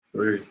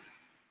Wait.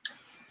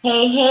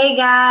 Hey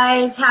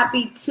guys,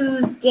 happy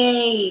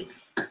Tuesday.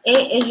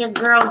 It is your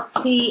girl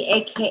T,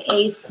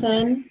 aka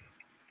Sin.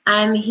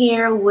 I'm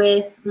here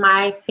with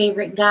my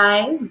favorite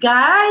guys.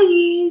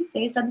 Guys,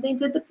 say something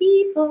to the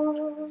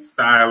people.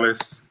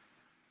 Stylist.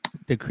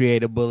 The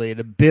creator bully in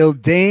the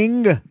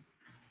building.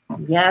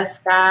 Yes,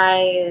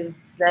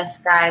 guys. Yes,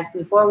 guys.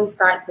 Before we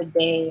start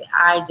today,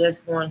 I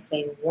just want to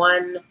say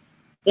one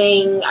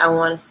thing. I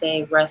want to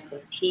say rest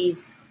in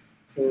peace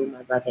to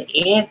my brother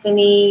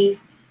Anthony.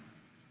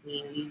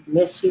 We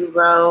miss you,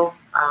 bro.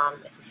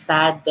 It's a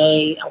sad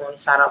day. I want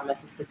to shout out my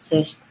sister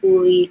Tish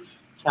Cooley.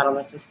 Shout out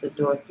my sister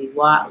Dorothy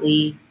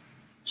Watley.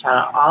 Shout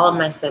out all of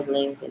my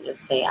siblings and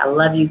just say I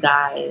love you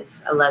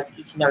guys. I love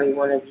each and every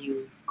one of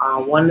you.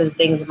 One of the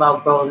things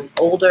about growing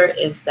older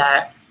is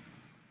that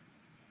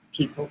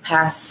people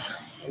pass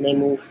and they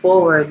move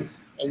forward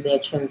in their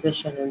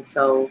transition. And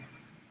so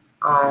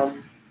I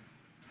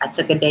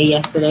took a day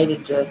yesterday to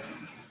just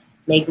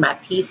make my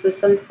peace with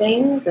some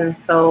things. And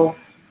so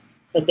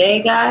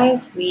today,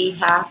 guys, we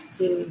have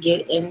to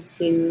get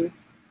into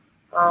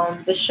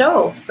the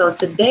show. So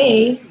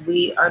today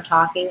we are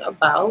talking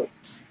about,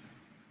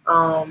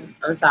 I'm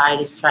sorry, I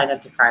just tried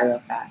not to cry real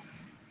fast.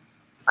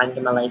 I can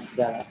get my life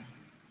together.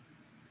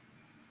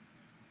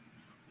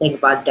 Think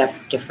about death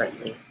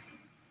differently.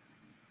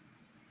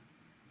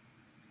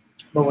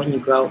 But when you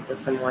grow up with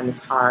someone, it's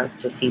hard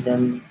to see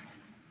them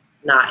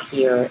not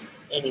here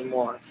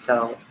anymore.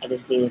 So I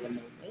just needed a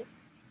moment.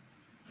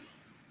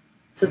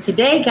 So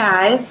today,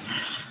 guys,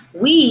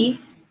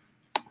 we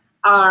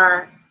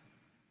are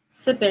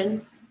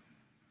sipping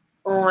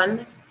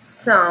on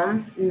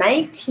some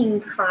 19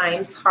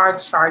 Crimes Hard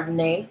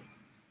Chardonnay.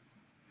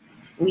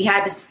 We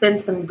had to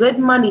spend some good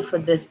money for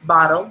this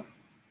bottle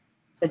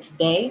for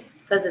today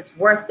because it's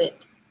worth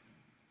it.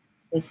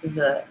 This is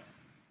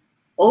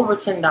over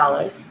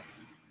 $10,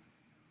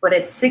 but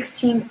it's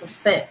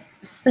 16%.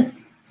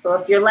 So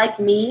if you're like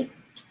me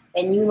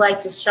and you like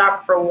to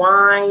shop for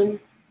wine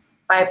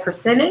by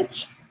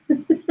percentage,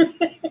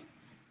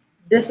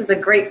 this is a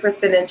great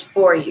percentage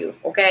for you,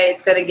 okay?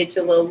 It's going to get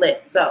you a little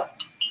lit. So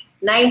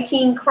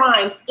 19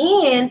 Crimes.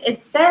 And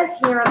it says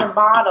here on the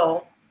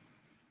bottle,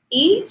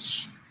 it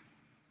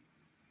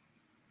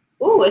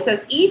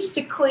says each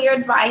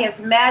declared by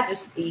His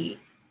Majesty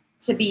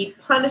to be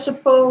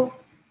punishable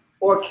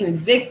or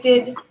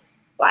convicted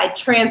by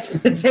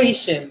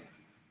transportation.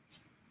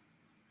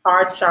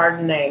 Hard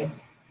Chardonnay.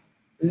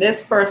 And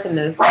this person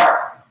is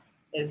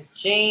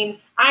Jane.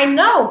 I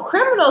know,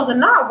 criminals are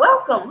not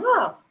welcome,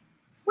 huh?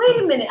 Wait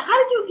a minute, how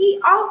did you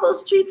eat all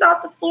those treats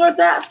off the floor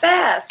that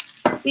fast?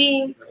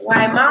 See,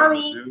 why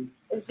mommy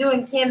is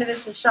doing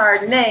cannabis and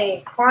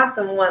Chardonnay,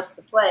 Quantum wants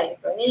to play.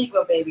 So here you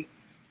go, baby.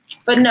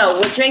 But no,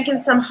 we're drinking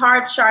some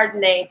hard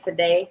Chardonnay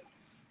today.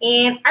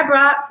 And I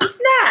brought some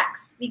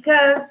snacks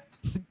because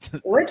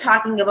we're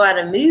talking about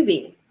a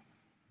movie.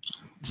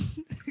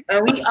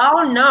 And we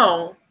all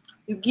know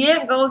you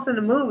can't go to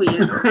the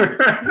movies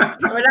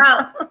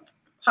without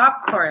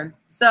popcorn.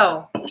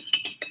 So,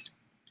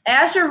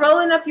 as you're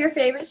rolling up your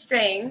favorite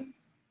strain,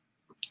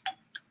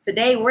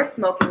 today we're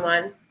smoking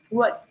on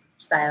what,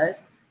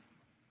 Stylist?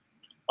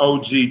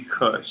 OG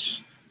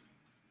Kush.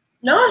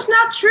 No, it's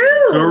not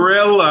true.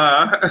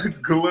 Gorilla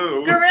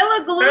Glue.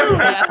 Gorilla Glue.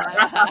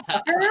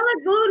 Gorilla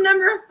Glue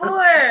number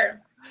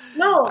 4.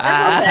 No,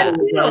 that's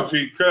not OG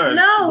Kush.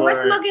 No,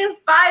 we're smoking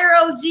Fire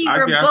OG.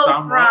 We're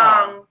both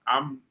wrong.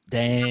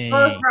 Dang.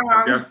 Both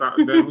wrong. I guess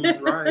then who's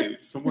right?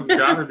 Someone's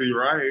got to be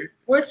right.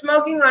 We're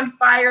smoking on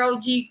Fire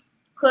OG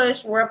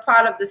Kush. We're a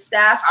part of the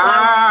Stash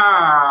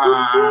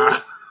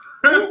Club.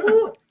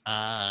 And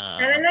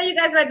I know you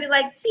guys might be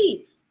like,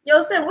 T,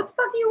 yo, Sin, what the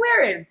fuck are you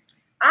wearing?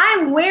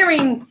 I'm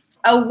wearing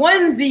a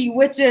onesie,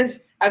 which is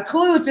a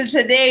clue to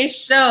today's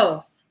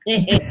show.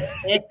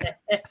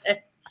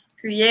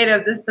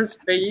 Creative, this is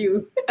for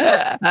you.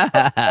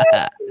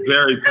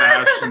 Very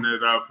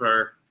passionate of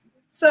her.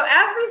 So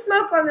as we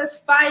smoke on this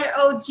Fire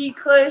OG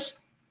Kush,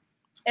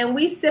 and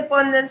we sip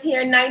on this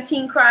here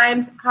 19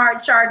 Crimes Hard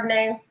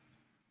Chardonnay.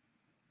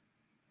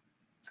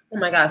 Oh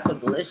my God, it's so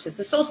delicious.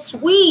 It's so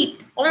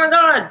sweet. Oh my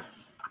God.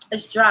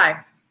 It's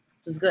dry.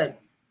 It's good.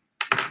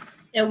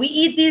 And we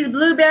eat these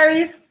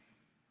blueberries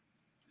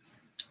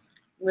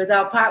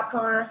without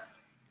popcorn.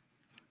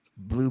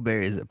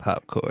 Blueberries and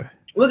popcorn.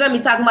 We're going to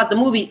be talking about the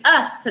movie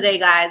Us today,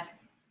 guys.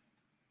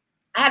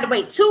 I had to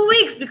wait 2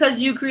 weeks because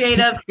you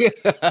creative. Only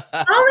to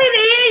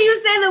hear you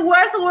say the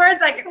worst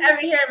words I could ever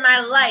hear in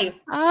my life.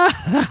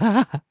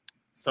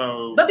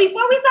 But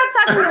before we start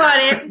talking about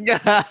it,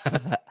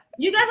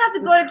 you guys have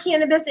to go to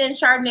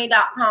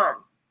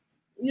cannabisandchardonnay.com.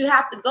 You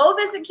have to go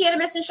visit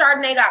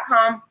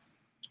cannabisandchardonnay.com.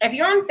 If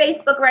you're on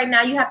Facebook right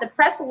now, you have to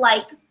press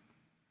like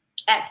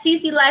at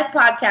CC Life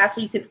Podcast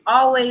so you can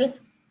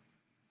always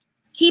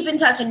keep in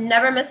touch and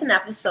never miss an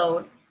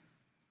episode.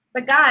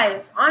 But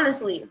guys,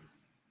 honestly,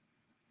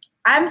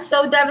 I'm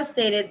so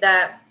devastated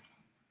that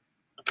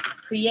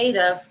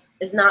Creative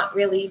is not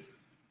really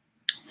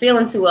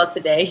feeling too well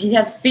today. He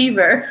has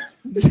fever.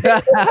 He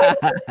has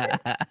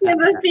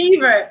a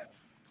fever.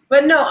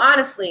 But no,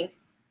 honestly,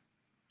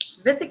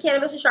 visit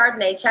Cannabis and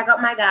Chardonnay. Check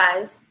out my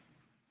guys.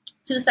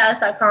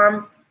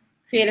 TwoStylist.com,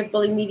 Creative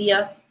Bully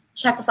Media.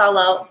 Check us all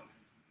out.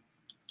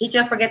 Get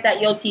your Forget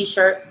That Yo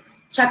t-shirt.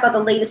 Check out the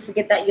latest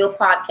Forget That Yo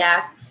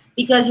podcast.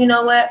 Because you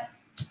know what?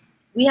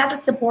 We have to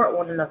support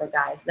one another,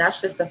 guys.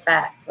 That's just the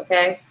facts,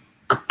 okay?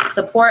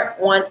 Support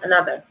one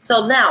another.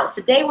 So now,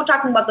 today we're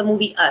talking about the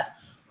movie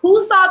Us.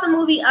 Who saw the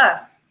movie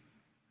Us?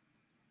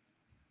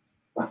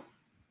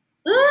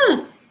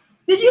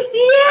 Did you see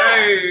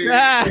it?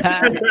 Hey.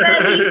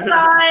 He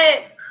saw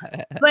it.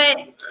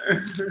 But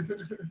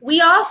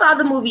we all saw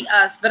the movie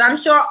Us, but I'm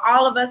sure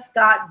all of us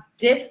got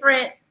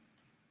different,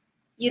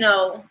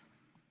 I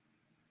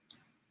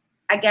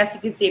guess you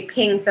could say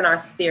pings in our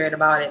spirit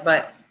about it,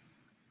 but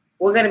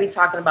we're going to be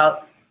talking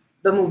about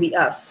the movie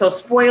Us. So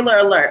spoiler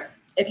alert,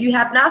 if you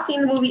have not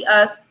seen the movie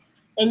Us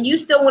and you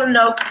still want to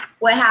know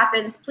what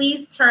happens,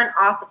 please turn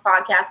off the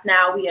podcast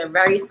now. We are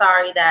very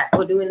sorry that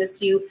we're doing this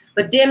to you,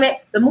 but damn it,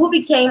 the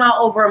movie came out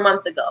over a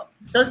month ago.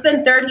 So it's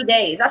been 30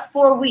 days. That's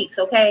 4 weeks,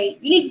 okay?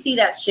 You need to see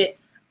that shit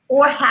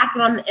or hack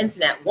it on the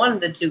internet. One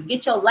of the two.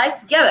 Get your life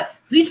together.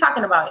 So we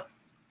talking about it.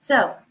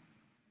 So,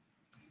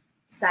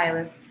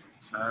 Stylist,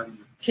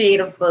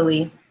 Creative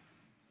Bully,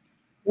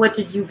 what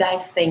did you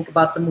guys think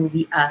about the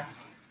movie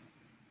Us?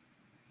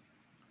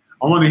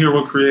 I want to hear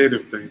what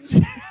Creative thinks.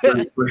 Well,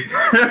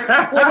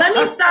 let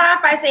me start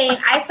off by saying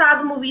I saw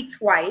the movie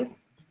twice.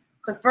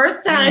 The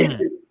first time.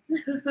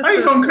 How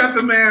you gonna cut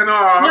the man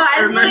off? No,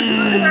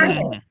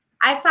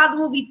 I saw the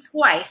movie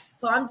twice,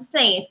 so I'm just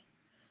saying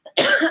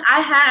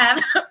I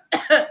have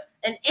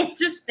an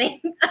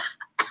interesting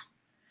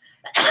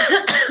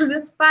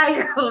this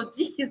fire. Oh,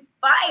 geez,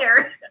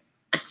 fire.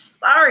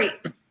 Sorry.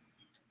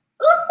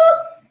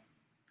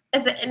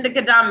 It's an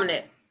indica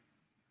dominant.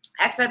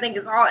 Actually, I think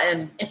it's all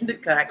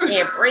indica. I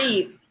can't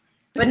breathe.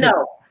 But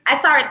no, I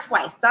saw it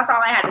twice. That's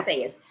all I had to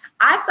say is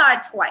I saw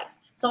it twice.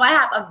 So I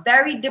have a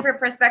very different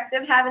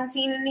perspective having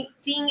seeing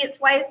it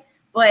twice.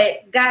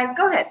 But guys,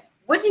 go ahead.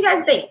 What do you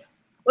guys think?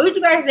 What did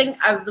you guys think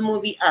of the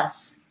movie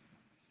Us?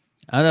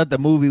 I thought the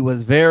movie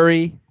was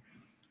very.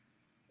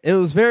 It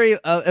was a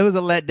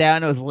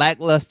letdown. It was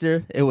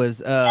lackluster. It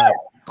was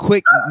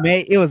quick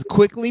made. It was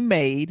quickly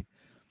made.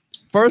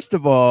 First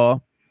of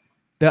all,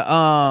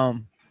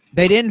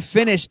 they didn't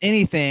finish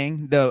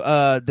anything.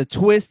 The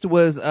twist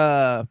was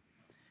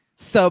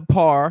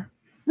subpar.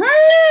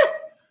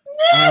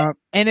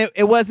 And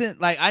it wasn't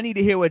like I need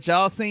to hear what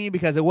y'all saying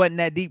because it wasn't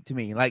that deep to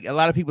me. Like a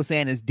lot of people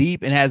saying it's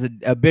deep and has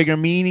a bigger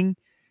meaning.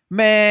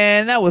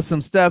 Man, that was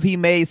some stuff he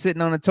made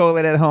sitting on the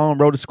toilet at home,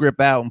 wrote a script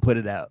out and put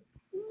it out.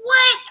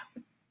 What?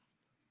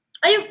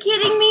 Are you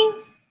kidding me?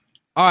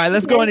 All right,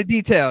 let's go into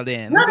detail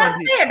then. No,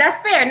 that's fair.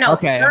 That's fair. No,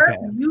 okay, sir, okay.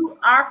 You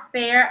are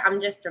fair.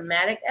 I'm just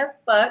dramatic as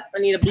fuck. I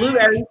need a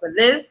blueberry for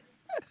this.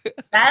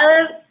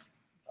 Salad.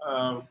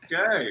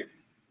 Okay.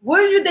 What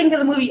did you think of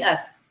the movie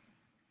Us?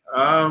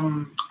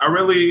 I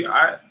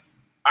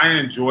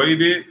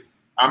enjoyed it.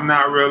 I'm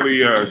not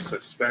really a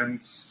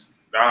suspense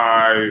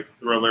guy,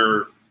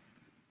 thriller,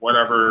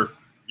 whatever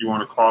you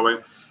want to call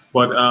it.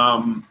 But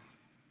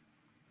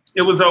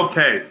it was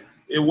okay.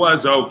 It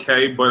was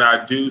okay, but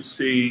I do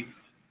see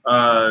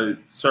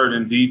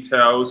certain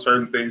details,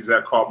 certain things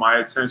that caught my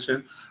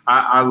attention.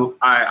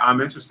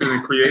 I'm interested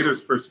in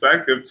Creative's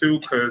perspective too,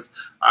 because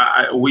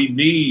we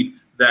need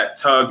that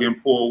tug and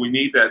pull. We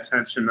need that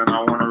tension, and I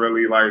want to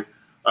really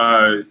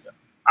I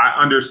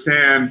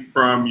understand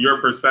from your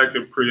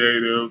perspective,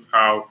 Creative,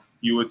 how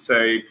you would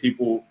say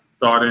people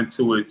thought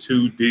into it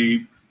too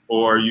deep,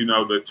 or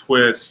the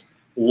twist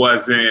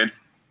wasn't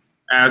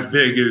as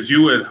big as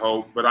you had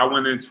hoped. But I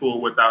went into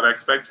it without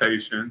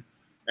expectation.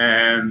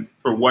 And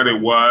for what it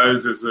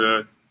was as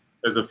a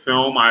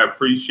film, I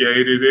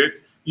appreciated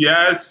it.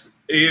 Yes,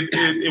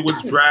 it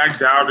was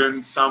dragged out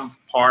in some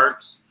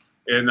parts,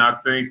 and I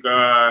think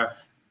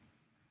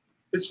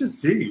it's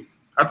just deep.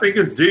 I think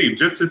it's deep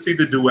just to see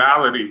the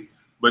duality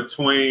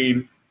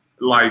between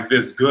like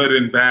this good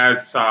and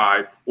bad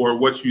side, or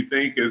what you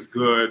think is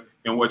good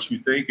and what you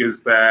think is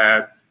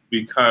bad.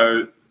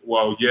 Because,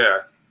 well, yeah.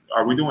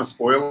 Are we doing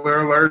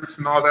spoiler alerts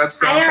and all that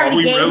stuff? I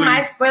already gave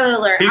my spoiler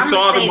alert. He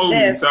saw the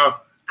movie, so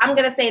I'm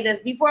gonna say this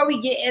before we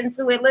get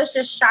into it. Let's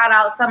just shout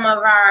out some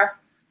of our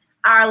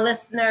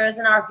listeners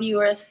and our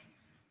viewers,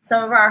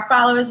 some of our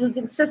followers who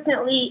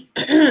consistently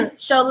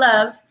show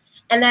love,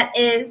 and that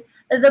is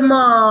the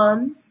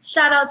moms.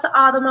 Shout out to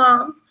all the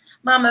moms: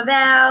 Mama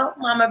Val,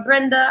 Mama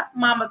Brenda,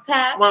 Mama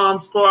Pat, Mom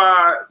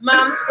Squad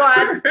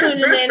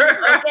tuning in.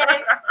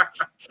 Okay,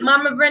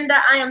 Mama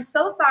Brenda, I am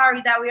so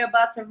sorry that we're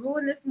about to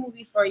ruin this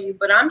movie for you,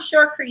 but I'm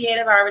sure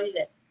Creative already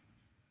did.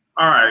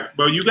 All right,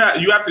 but you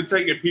have to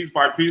take it piece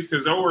by piece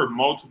because there were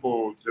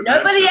multiple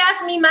dimensions. Nobody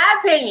asked me my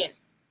opinion.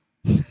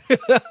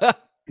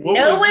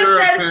 No one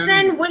says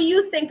sin. What do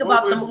you think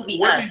about the movie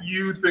Us? What do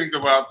you think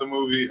about the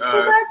movie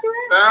Us?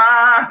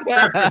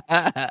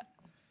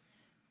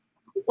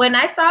 When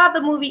I saw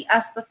the movie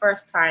Us the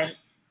first time,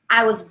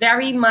 I was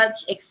very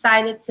much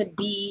excited to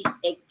be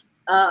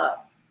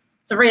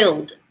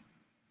thrilled,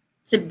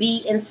 to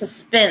be in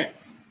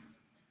suspense.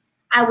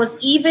 I was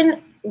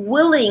even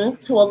willing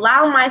to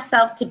allow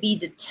myself to be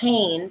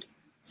detained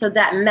so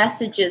that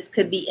messages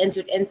could be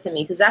entered into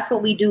me, because that's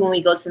what we do when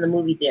we go to the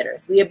movie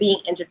theaters. We are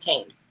being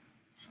entertained,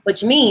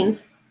 which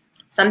means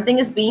something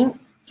is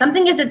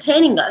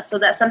detaining us so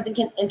that something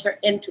can enter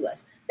into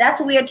us.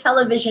 That's where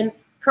television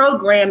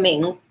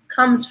programming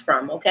comes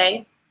from,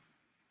 okay?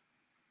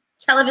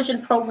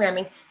 Television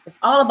programming is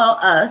all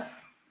about us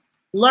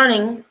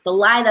learning the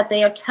lie that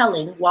they are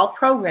telling while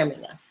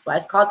programming us. That's why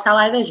it's called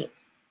television.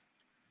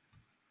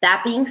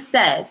 That being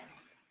said,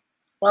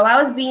 while I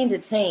was being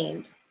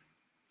detained,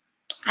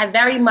 I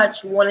very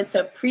much wanted to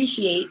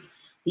appreciate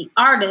the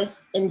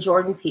artist in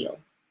Jordan Peele.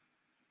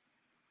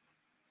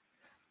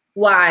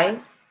 Why?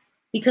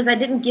 Because I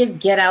didn't give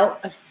Get Out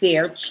a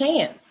fair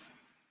chance.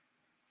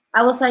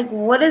 I was like,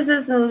 what is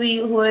this movie?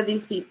 Who are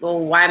these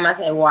people? Why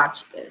must I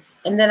watch this?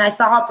 And then I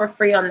saw it for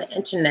free on the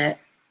internet.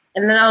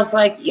 And then I was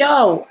like,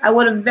 yo, I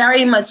would have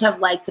very much have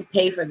liked to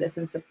pay for this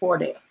and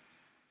support it,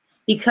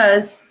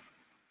 because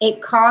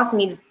it caused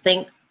me to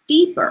think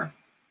deeper.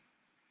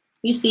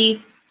 You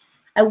see,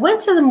 I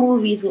went to the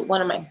movies with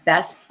one of my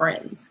best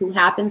friends who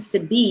happens to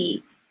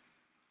be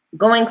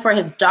going for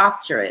his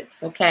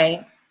doctorates,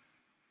 okay,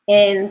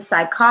 in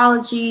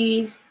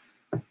psychology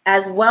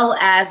as well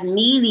as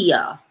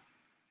media,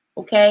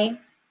 okay?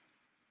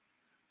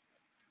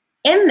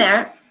 In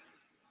that,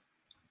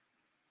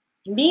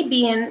 me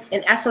being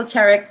an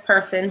esoteric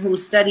person who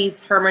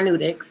studies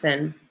hermeneutics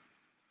and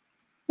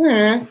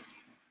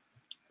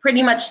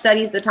pretty much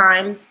studies the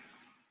times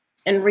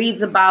and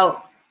reads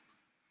about,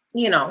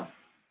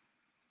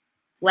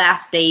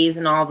 last days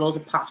and all those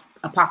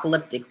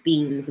apocalyptic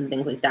themes and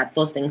things like that.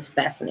 Those things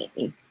fascinate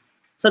me.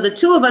 So the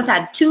two of us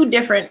had two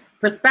different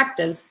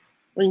perspectives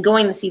when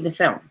going to see the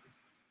film.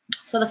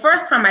 So the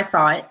first time I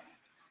saw it,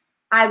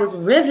 I was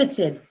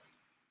riveted.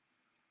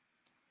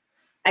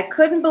 I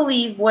couldn't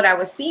believe what I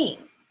was seeing.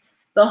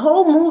 The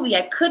whole movie,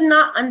 I could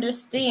not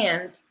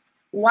understand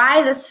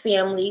why this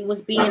family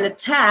was being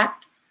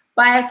attacked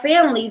by a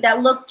family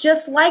that looked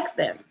just like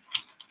them.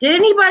 Did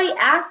anybody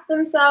ask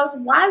themselves,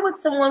 why would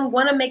someone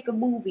want to make a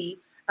movie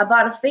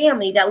about a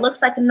family that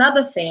looks like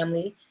another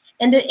family?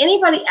 And did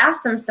anybody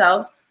ask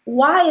themselves,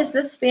 why is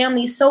this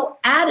family so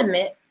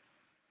adamant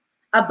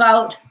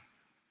about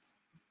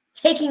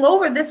taking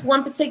over this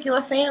one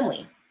particular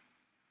family?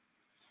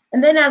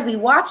 And then as we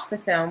watched the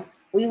film,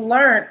 we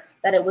learned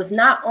that it was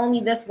not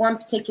only this one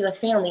particular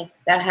family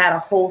that had a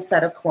whole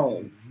set of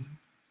clones.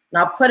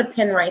 And I'll put a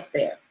pin right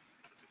there.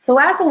 So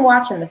as I'm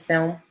watching the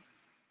film,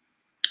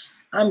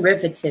 I'm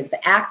riveted.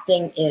 The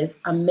acting is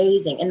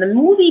amazing. And the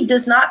movie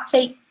does not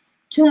take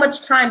too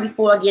much time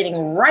before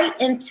getting right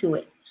into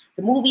it.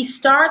 The movie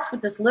starts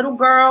with this little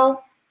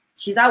girl.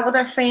 She's out with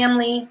her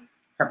family.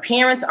 Her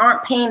parents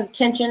aren't paying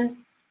attention.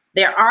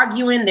 They're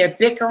arguing. They're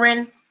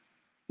bickering.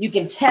 You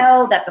can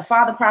tell that the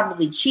father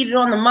probably cheated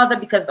on the mother,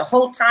 because the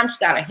whole time she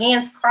got her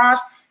hands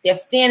crossed. They're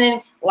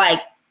standing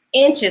like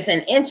inches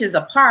and inches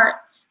apart,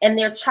 and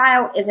their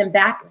child is in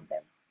back of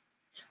them.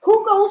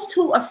 Who goes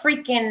to a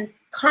freaking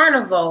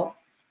carnival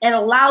and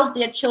allows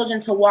their children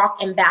to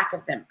walk in back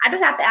of them? I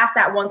just have to ask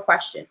that one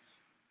question.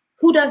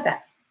 Who does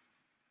that?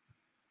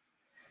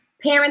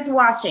 Parents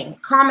watching,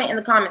 comment in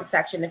the comment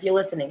section if you're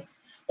listening.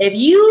 If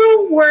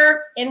you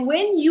were, and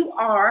when you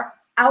are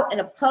out in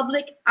a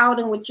public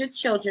outing with your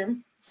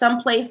children,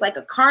 someplace like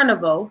a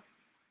carnival,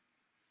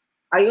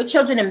 are your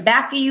children in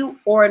back of you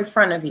or in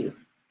front of you?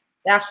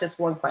 That's just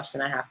one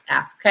question I have to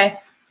ask, okay?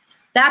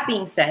 That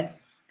being said,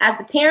 as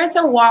the parents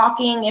are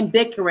walking and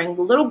bickering,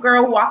 the little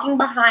girl walking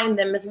behind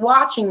them is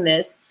watching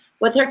this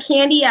with her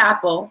candy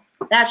apple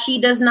that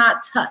she does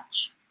not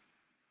touch.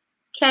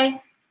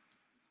 Okay?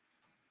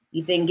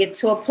 You then get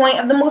to a point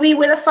of the movie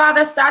where the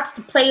father starts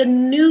to play a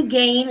new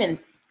game and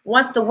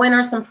wants to win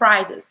her some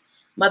prizes.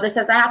 Mother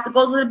says, I have to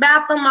go to the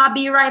bathroom. I'll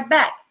be right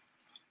back.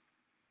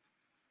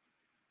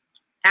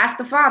 Ask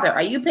the father,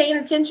 are you paying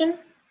attention?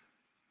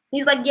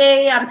 He's like,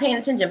 yeah, I'm paying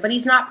attention, but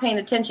he's not paying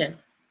attention.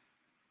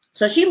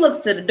 So she looks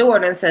to the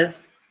door and says,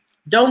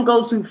 don't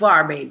go too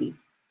far, baby.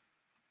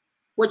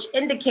 Which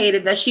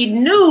indicated that she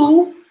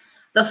knew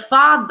the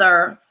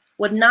father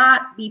would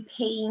not be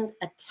paying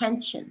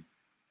attention.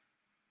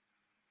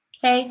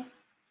 Okay?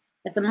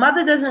 If the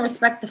mother doesn't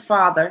respect the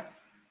father,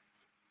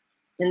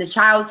 and the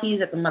child sees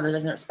that the mother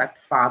doesn't respect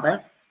the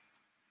father,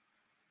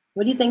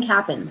 what do you think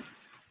happens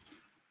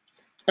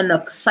in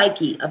the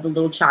psyche of the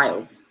little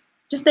child?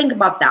 Just think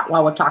about that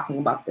while we're talking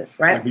about this,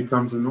 right? It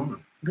becomes a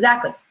norm.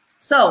 Exactly.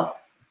 So,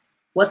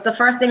 what's the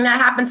first thing that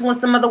happens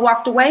once the mother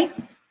walked away?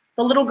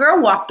 The little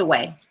girl walked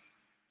away.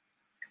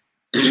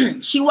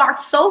 She walked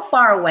so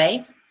far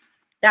away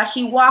that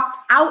she walked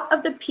out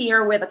of the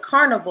pier where the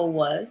carnival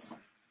was,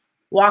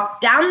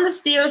 walked down the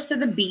stairs to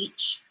the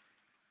beach,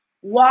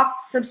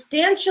 walked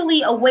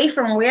substantially away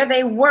from where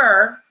they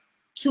were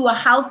to a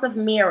house of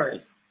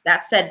mirrors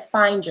that said,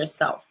 find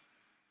yourself.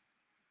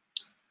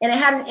 And it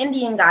had an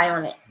Indian guy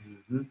on it.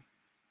 Mm-hmm.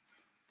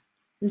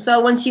 And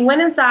so when she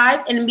went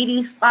inside, it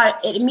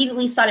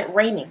immediately started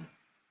raining.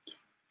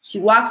 She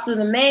walks through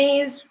the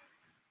maze.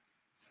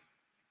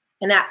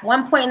 And at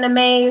one point in the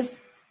maze,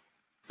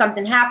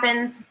 Something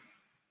happens,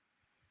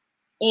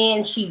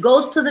 and she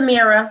goes to the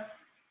mirror,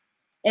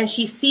 and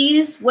she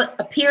sees what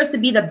appears to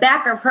be the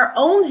back of her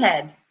own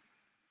head.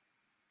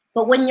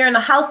 But when you're in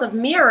a house of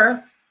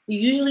mirror, you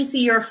usually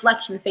see your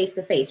reflection face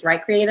to face,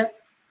 right, Creative?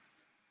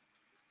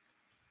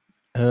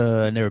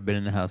 Never been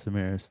in the House of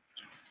Mirrors.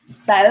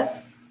 Silas,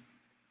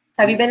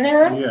 have you been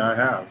there? Yeah, I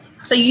have.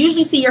 So you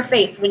usually see your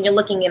face when you're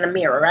looking in a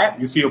mirror, right?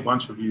 You see a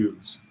bunch of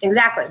views.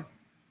 Exactly.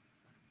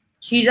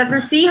 She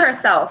doesn't see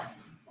herself.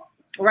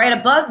 Right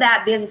above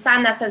that, there's a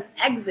sign that says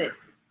exit.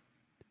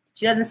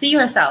 She doesn't see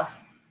herself.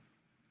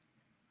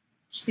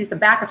 She sees the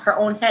back of her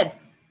own head.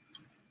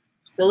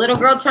 The little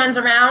girl turns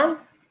around,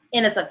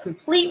 and it's a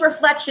complete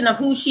reflection of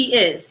who she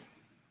is.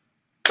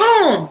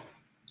 Boom!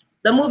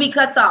 The movie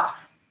cuts off.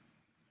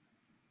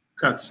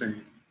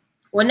 Cutscene.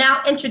 We're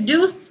now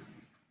introduced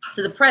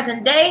to the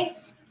present day,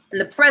 and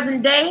the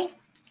present day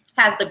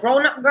has the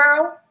grown-up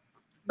girl,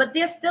 but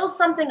there's still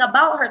something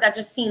about her that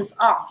just seems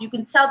off. You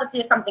can tell that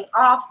there's something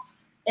off,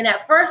 and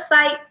at first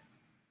sight,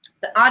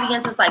 the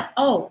audience is like,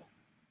 oh,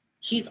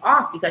 she's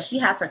off because she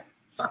has a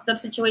fucked up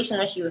situation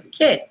when she was a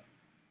kid.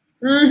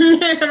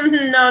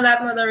 No,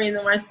 that's not the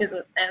reason why she's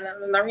upset. That's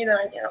not the reason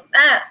why she's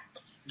upset.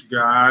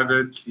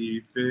 Gotta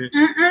keep it.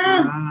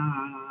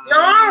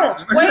 No,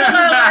 spoiler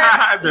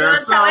alert. There are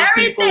some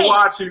people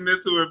watching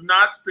this who have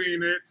not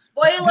seen it.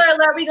 Spoiler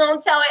alert, we're gonna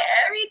tell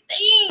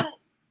everything.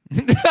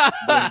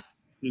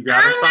 You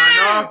gotta sign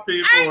off,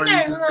 people, or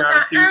you just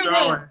gotta keep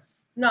going.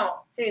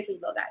 No, seriously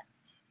though, guys.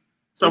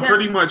 So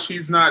pretty much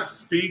she's not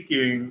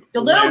speaking.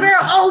 The little girl,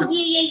 oh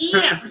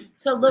yeah.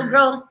 So little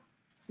girl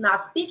is not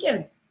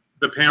speaking.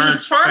 The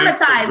parents take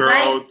the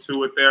girl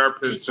to a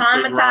therapist to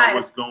figure out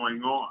what's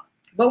going on.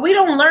 But we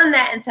don't learn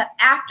that until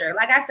after.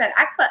 Like I said,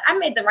 I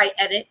made the right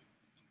edit.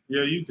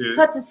 Yeah, you did.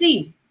 Cut to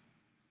see.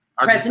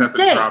 I present just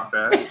have to drop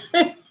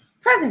that.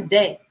 Present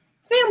day.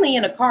 Family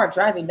in a car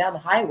driving down the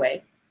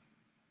highway,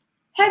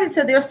 headed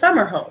to their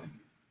summer home.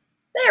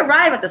 They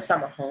arrive at the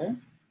summer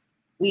home.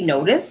 We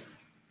notice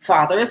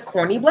father is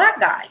corny black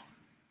guy.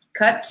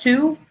 Cut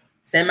to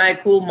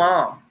semi-cool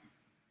mom.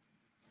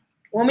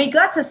 When we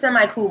got to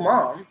semi-cool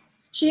mom,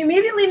 she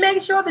immediately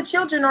makes sure the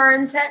children are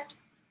intact.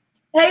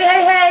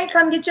 Hey,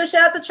 come get your shit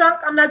out the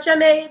trunk. I'm not your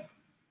maid.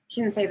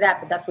 She didn't say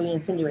that, but that's what he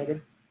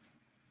insinuated.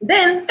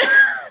 Then,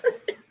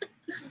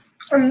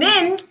 from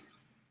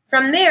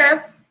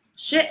there,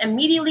 shit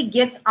immediately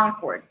gets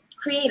awkward.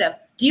 Creative.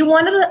 Do you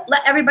want to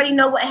let everybody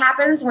know what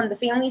happens when the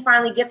family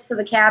finally gets to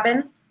the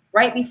cabin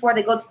right before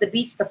they go to the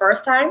beach the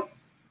first time?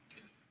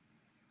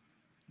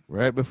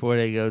 Right before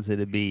they go to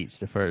the beach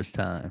the first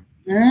time.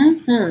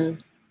 Mm-hmm.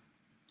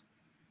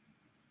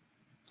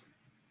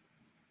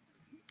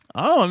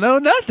 I don't know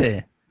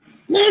nothing.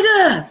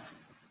 Nigga,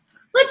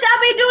 what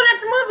y'all be doing at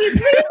the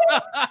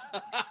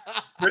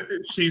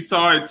movies? She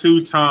saw it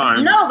 2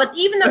 times. No, but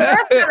even the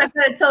first time I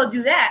could have told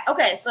you that.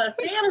 Okay, so the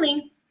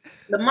family,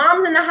 the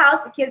mom's in the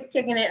house, the kids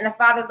kicking it, and the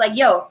father's like,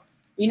 yo,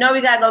 you know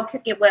we gotta go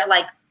kick it with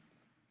like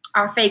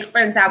our fake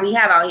friends that we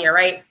have out here,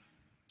 right?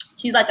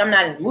 She's like, I'm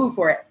not in the mood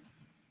for it.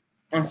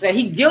 And so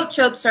he guilt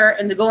trips her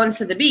into going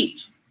to the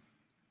beach,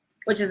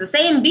 which is the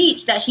same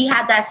beach that she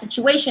had that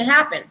situation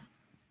happen.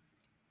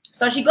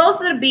 So she goes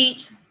to the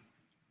beach,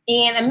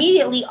 and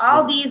immediately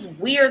all these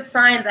weird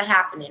signs are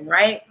happening,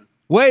 right?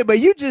 Wait, but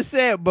you just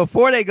said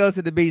before they go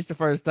to the beach the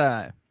first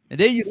time, and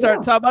then you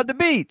start talking about the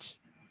beach.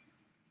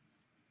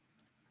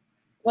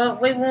 Well,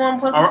 we weren't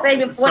supposed to say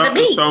before the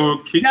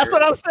beach. That's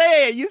what I'm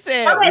saying. You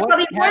said. Okay, so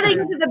before they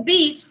get to the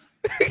beach,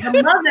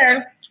 the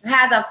mother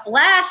has a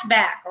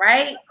flashback,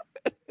 right?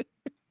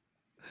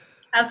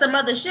 Of some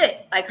other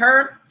shit. Like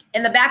her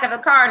in the back of the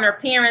car, and her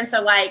parents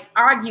are like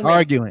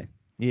arguing.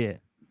 Yeah.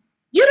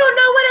 You don't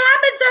know what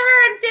happened to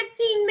her in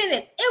 15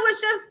 minutes. It was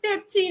just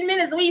 15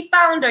 minutes. We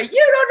found her. You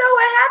don't know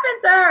what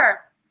happened to her.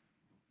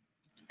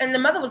 And the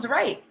mother was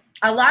right.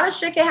 A lot of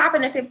shit can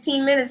happen in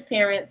 15 minutes,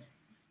 parents.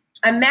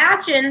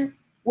 Imagine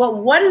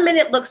what 1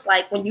 minute looks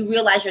like when you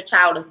realize your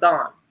child is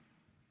gone.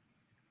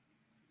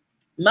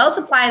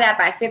 Multiply that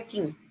by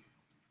 15.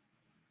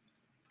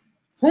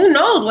 Who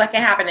knows what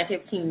can happen in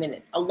 15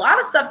 minutes? A lot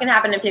of stuff can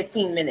happen in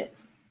 15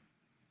 minutes.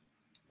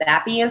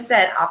 That being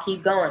said, I'll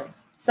keep going.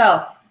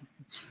 So,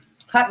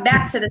 cut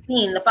back to the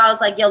scene. The father's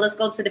like, yo, let's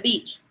go to the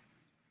beach.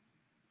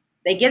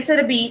 They get to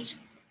the beach.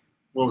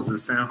 What was it,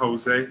 San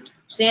Jose?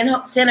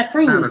 Santa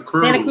Cruz,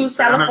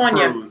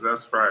 California. Santa Cruz,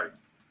 that's right.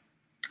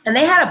 And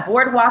they had a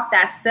boardwalk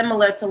that's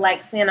similar to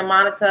like Santa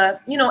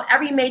Monica. You know,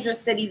 every major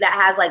city that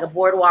has like a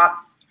boardwalk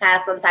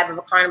has some type of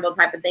a carnival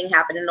type of thing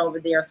happening over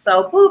there.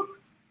 So, boop,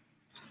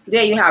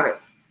 there you have it.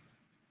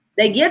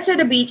 They get to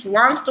the beach.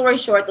 Long story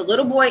short, the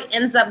little boy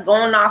ends up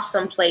going off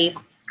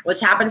someplace, which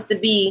happens to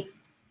be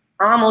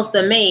almost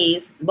a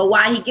maze. But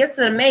while he gets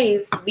to the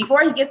maze,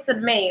 before he gets to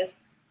the maze,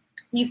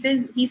 he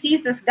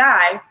sees this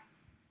guy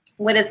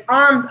with his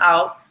arms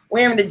out,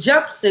 wearing the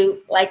jumpsuit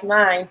like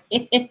mine,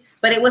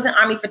 but it wasn't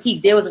army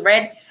fatigue. There was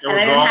red, and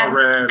I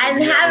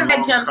didn't have a red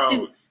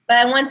jumpsuit, but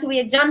I wanted to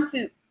wear a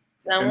jumpsuit.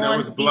 So I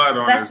wanted to be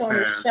special on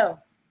the show.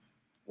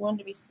 I wanted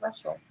to be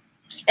special,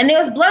 and there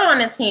was blood on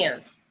his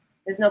hands.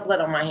 There's no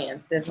blood on my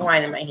hands. There's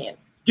wine in my hand.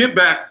 Get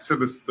back to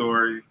the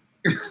story.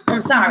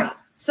 I'm sorry.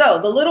 So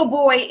the little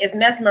boy is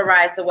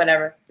mesmerized or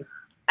whatever.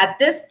 At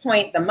this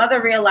point, the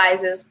mother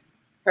realizes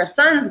her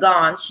son's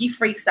gone. She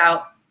freaks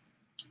out,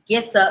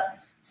 gets up,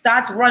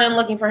 starts running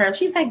looking for him.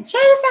 She's like,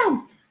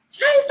 Jason,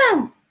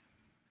 Jason.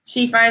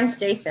 She finds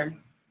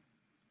Jason.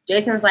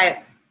 Jason's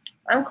like,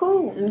 I'm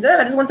cool. I'm good.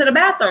 I just went to the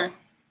bathroom.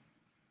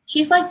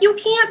 She's like, you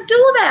can't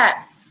do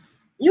that.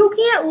 You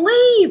can't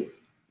leave.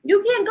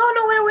 You can't go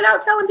nowhere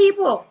without telling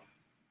people.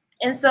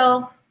 And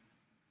so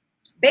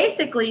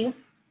basically,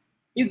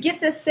 you get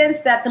this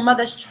sense that the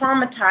mother's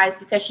traumatized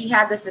because she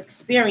had this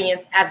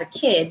experience as a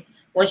kid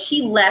when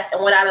she left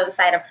and went out of the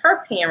sight of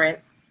her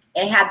parents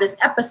and had this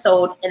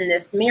episode in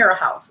this mirror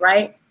house,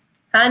 right?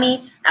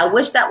 Honey, I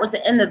wish that was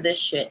the end of this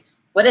shit,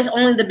 but it's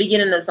only the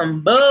beginning of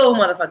some bull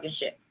motherfucking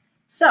shit.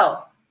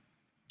 So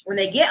when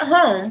they get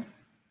home,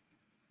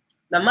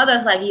 the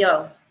mother's like,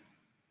 yo,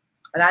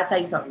 I gotta tell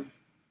you something.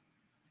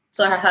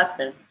 To her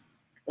husband,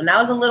 when I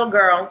was a little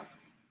girl,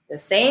 the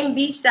same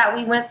beach that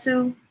we went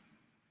to,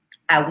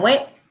 I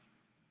went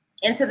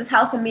into this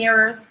house of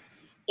mirrors.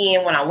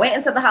 And when I went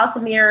into the house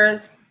of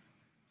mirrors,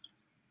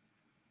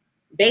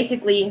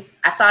 basically,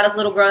 I saw this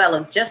little girl that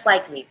looked just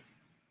like me.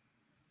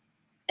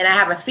 And I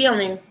have a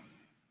feeling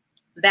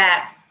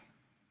that,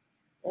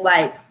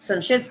 like,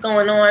 some shit's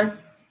going on.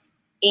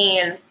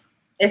 And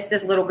it's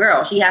this little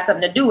girl. She has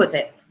something to do with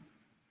it.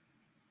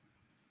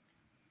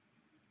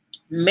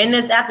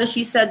 Minutes after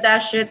she said that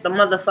shit, the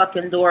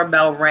motherfucking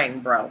doorbell rang,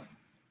 bro.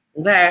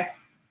 Okay?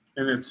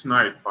 And it's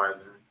night by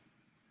then.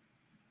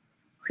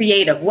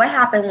 Creative. What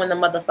happened when the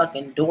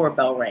motherfucking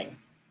doorbell rang?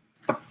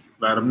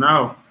 Let them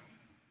know.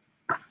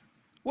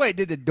 Wait,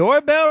 did the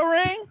doorbell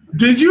ring?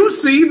 Did you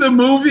see the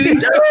movie?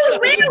 Dude,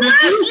 where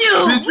was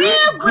you?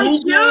 Where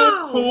was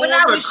you? When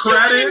I was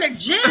shooting in the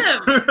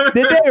gym.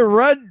 Did they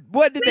run?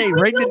 What did they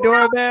ring the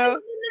doorbell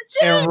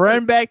and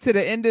run back to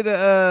the end of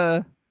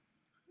the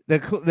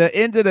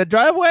end of the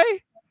driveway?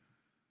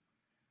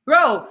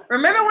 Bro,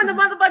 remember when the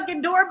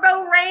motherfucking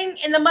doorbell rang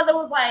and the mother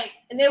was like,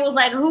 and it was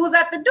like, who's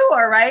at the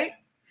door, right?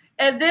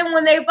 And then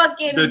when they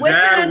fucking went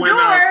to the door,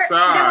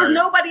 outside. There was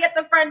nobody at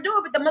the front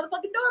door, but the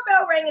motherfucking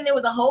doorbell rang and there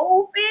was a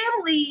whole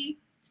family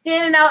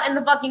standing out in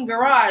the fucking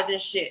garage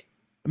and shit.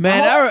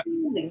 Man,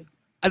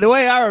 the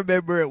way I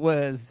remember it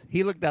was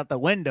he looked out the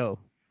window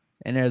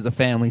and there's a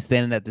family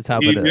standing at the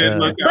top of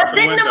the. But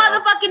didn't the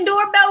motherfucking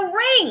doorbell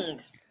ring?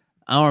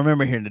 I don't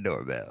remember hearing the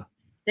doorbell.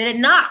 Did it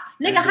not?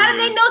 Nigga, how did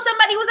they know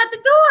somebody was at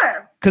the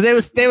door?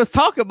 Because they was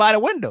talking by the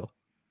window.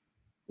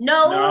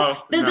 No,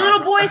 the little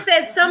boy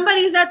said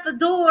somebody's at the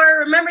door.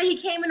 Remember, he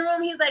came in the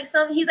room. He's like,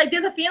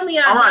 there's a family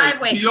in our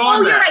driveway.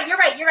 Oh, you're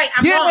right.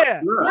 I'm wrong.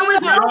 There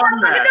was no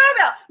fucking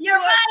doorbell. You're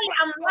right.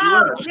 I'm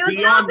wrong. There was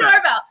no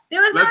doorbell.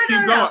 Let's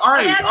keep going. All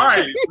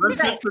right. Let's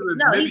get to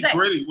the nitty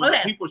gritty when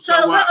people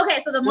show up.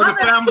 Okay, so the mother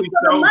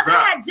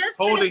had just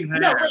holding hands.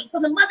 No, wait. So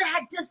the mother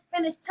had just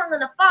finished telling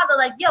the father,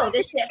 like, yo,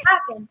 this shit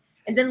happened.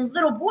 And then the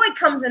little boy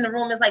comes in the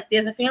room and is like,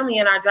 there's a family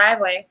in our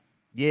driveway.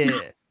 Yeah.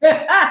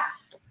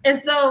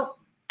 And so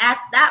at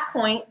that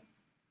point,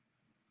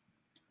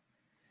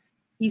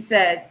 he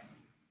said,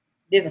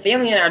 there's a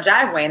family in our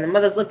driveway. And the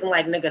mother's looking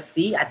like, nigga,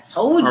 see, I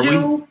told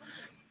you.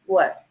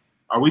 What?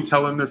 Are we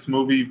telling this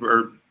movie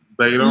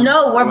verbatim?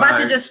 No, we're about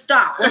to just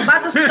stop. We're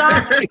about to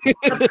stop.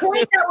 The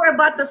point that we're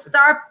about to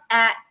start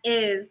at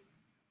is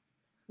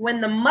when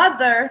the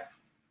mother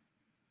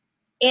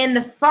and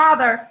the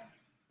father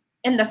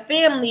and the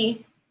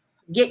family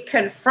get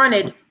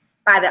confronted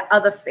by the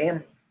other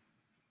family.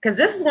 Because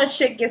this is when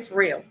shit gets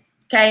real,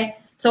 okay?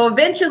 So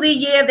eventually,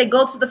 yeah, they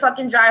go to the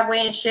fucking driveway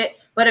and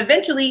shit, but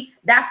eventually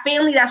that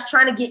family that's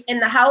trying to get in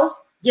the house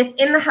gets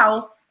in the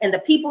house, and the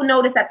people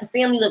notice that the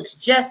family looks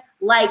just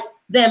like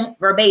them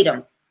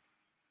verbatim.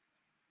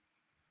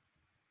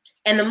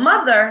 And the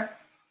mother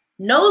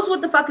knows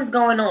what the fuck is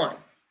going on,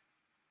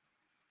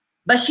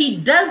 but she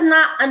does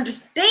not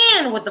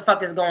understand what the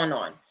fuck is going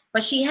on.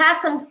 But she has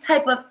some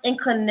type of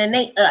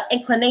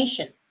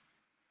inclination,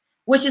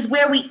 which is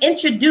where we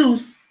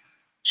introduce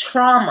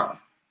trauma.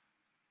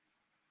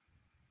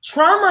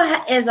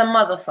 Trauma is a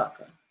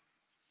motherfucker.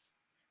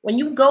 When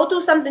you go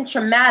through something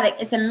traumatic,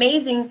 it's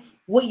amazing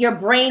what your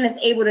brain is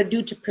able to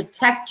do to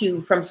protect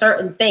you from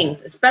certain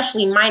things,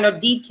 especially minor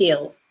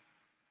details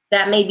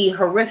that may be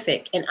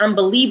horrific and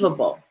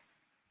unbelievable.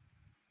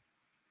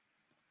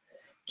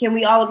 Can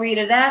we all agree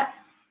to that?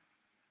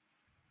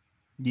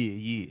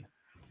 Yeah.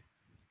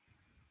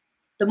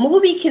 The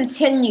movie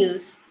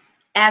continues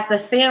as the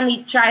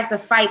family tries to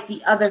fight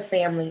the other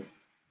family.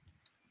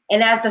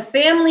 And as the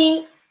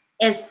family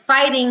is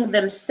fighting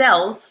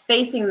themselves,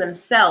 facing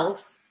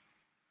themselves,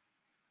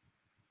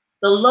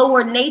 the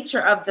lower nature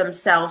of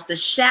themselves, the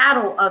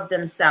shadow of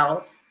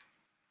themselves,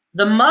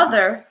 the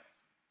mother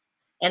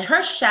and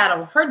her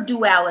shadow, her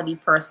duality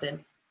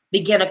person,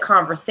 begin a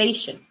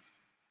conversation.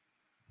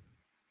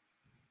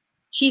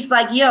 She's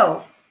like,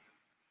 yo,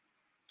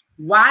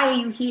 why are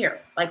you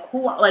here? Like,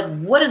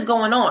 what is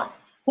going on?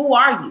 Who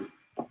are you?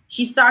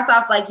 She starts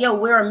off like, yo,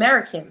 we're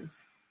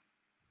Americans.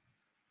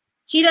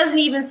 She doesn't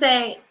even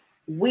say,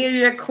 We're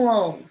your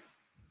clone.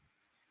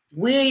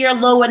 We're your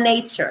lower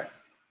nature.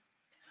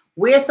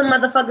 We're some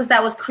motherfuckers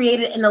that was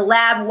created in a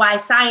lab while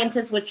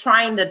scientists were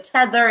trying to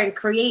tether and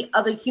create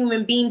other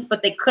human beings,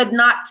 but they could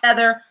not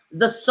tether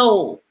the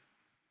soul.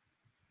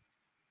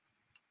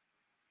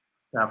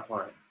 That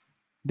part.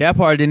 That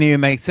part didn't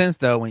even make sense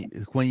though. When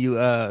you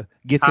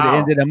get to the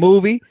end of the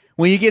movie,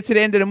 when you get to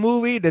the end of the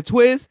movie, the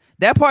twist,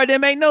 that part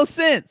didn't make no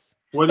sense.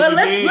 But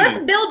let's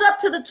build up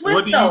to the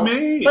twist though.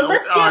 But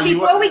let's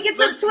before we get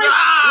to the twist.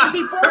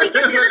 Before we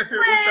get to the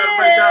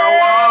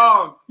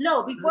twist.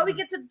 No, before we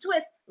get to the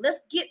twist,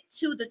 let's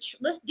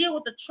deal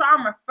with the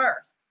trauma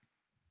first.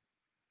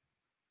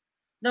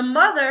 The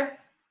mother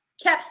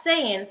kept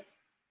saying,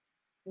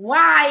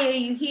 "Why are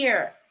you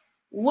here?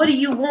 What do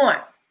you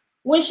want?"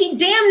 When she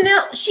damn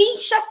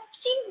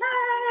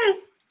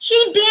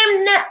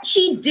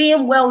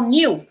well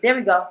knew. There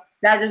we go.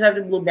 That deserved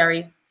a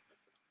blueberry.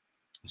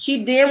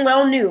 She damn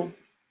well knew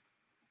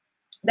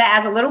that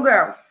as a little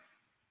girl,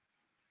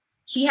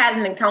 she had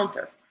an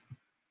encounter.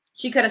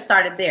 She could have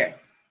started there.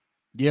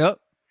 Yep.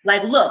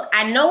 Like, look,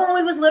 I know when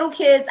we was little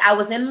kids, I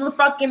was in the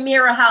fucking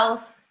mirror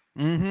house,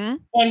 and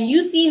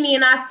you see me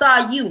and I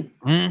saw you.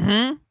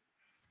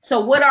 So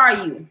what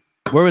are you?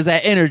 Where was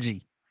that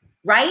energy?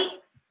 Right?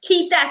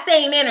 Keep that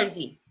same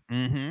energy.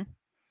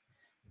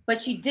 But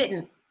she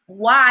didn't.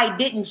 Why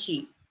didn't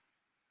she?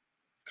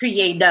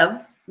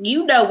 Creative.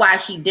 You know why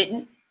she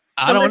didn't.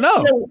 So I don't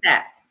know.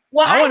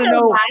 Well, I want to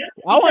know why.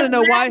 I want to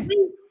know why.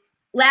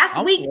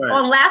 Last week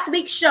on last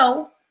week's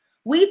show,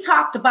 we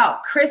talked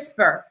about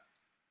CRISPR.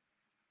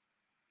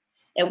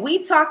 And we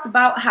talked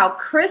about how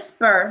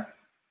CRISPR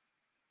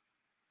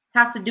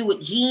has to do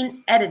with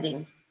gene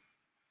editing.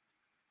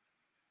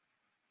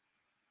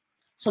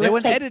 So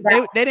they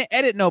didn't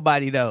edit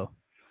nobody though.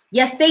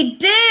 Yes, they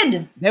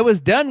did. They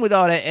was done with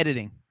all that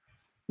editing.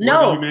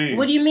 No.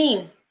 What do you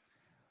mean?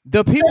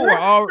 The people were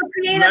all.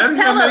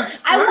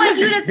 I want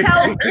you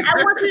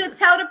to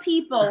tell the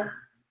people.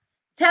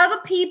 Tell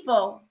the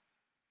people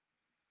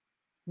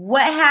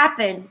what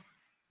happened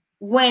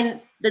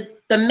when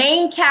the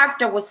main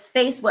character was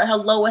faced with her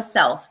lower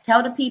self.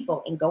 Tell the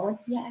people and go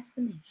into your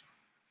explanation.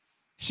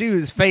 She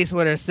was faced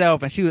with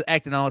herself and she was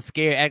acting all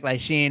scared, act like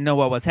she didn't know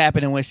what was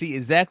happening when she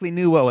exactly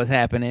knew what was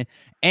happening.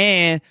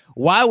 And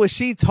why was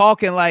she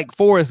talking like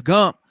Forrest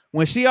Gump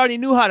when she already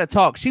knew how to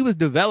talk? She was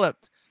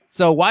developed.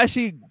 So was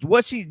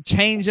she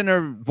changing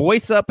her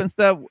voice up and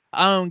stuff?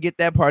 I don't get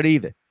that part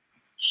either.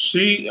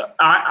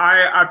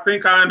 I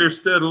think I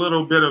understood a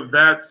little bit of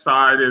that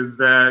side, is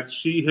that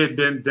she had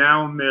been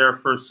down there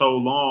for so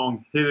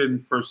long, hidden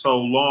for so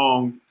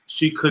long,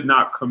 she could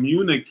not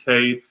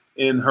communicate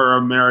in her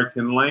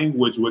American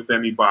language with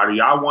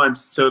anybody. I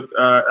once took,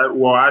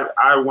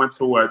 I went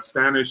to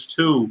Spanish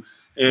too,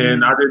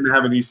 and I didn't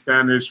have any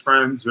Spanish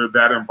friends or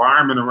that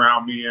environment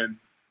around me, and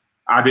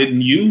I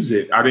didn't use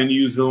it. I didn't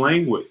use the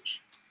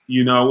language,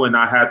 and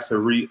I had to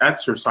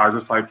re-exercise.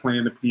 It's like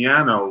playing the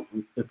piano.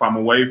 If I'm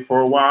away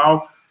for a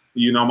while,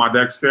 my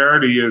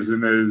dexterity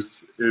isn't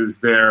as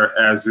there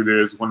as it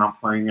is when I'm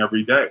playing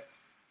every day.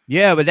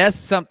 Yeah, but that's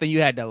something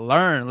you had to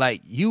learn.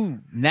 Like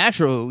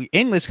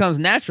English comes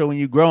natural when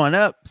you're growing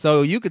up.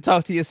 So you could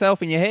talk to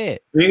yourself in your head.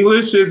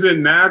 English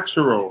isn't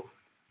natural.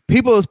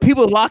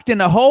 People locked in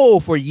a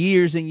hole for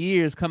years and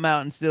years come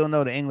out and still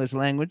know the English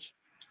language.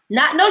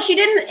 No, she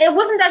didn't. It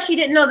wasn't that she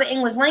didn't know the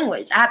English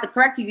language. I have to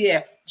correct you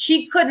there.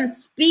 She couldn't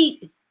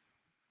speak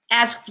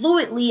as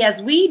fluidly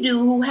as we do,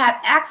 who have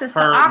access to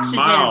oxygen.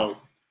 Mouth.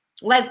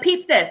 Like,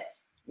 peep this.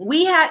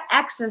 We have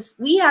access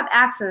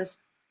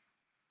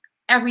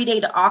every day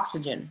to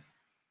oxygen.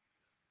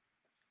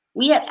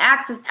 We have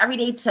access every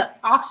day to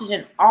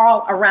oxygen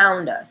all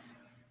around us.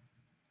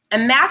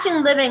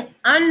 Imagine living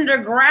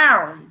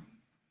underground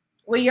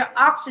where your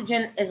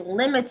oxygen is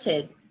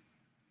limited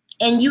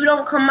and you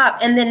don't come up.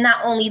 And then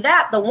not only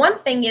that, the one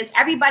thing is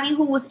everybody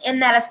who was in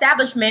that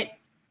establishment,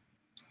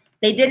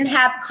 they didn't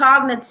have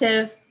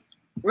cognitive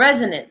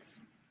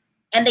resonance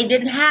and they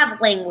didn't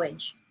have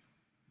language.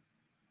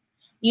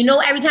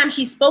 Every time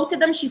she spoke to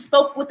them, she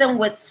spoke with them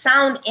with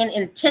sound and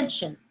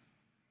intention.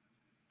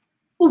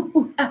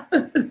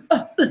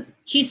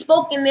 She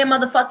spoke in their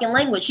motherfucking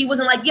language. She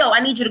wasn't like, yo, I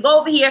need you to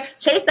go over here,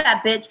 chase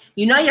that bitch.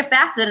 You're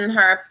faster than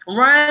her.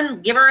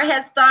 Run, give her a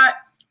head start.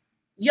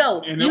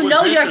 Yo,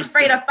 you're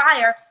afraid of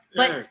fire.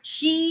 But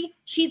she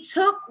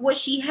took what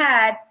she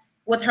had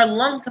with her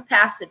lung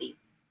capacity.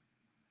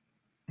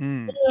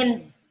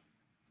 And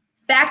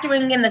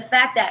factoring in the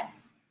fact that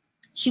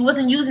she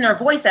wasn't using her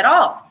voice at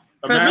all.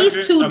 For at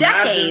least 2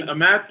 decades.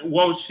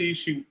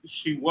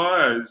 She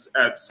was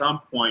at some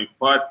point,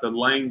 but the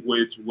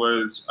language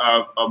was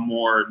of a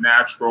more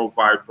natural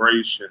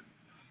vibration.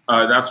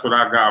 That's what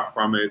I got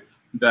from it.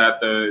 That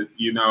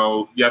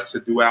yes,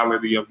 the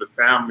duality of the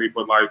family,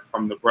 but like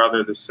from the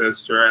brother, the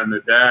sister, and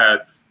the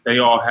dad, they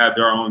all had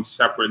their own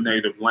separate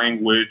native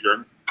language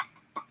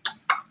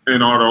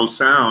and all those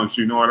sounds.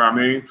 You know what I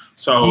mean?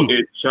 So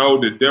it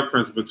showed the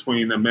difference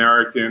between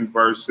American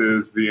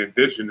versus the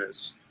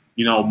indigenous.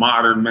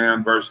 Modern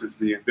man versus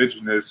the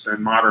indigenous,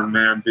 and modern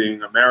man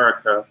being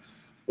America.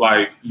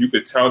 like you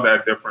could tell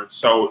that difference.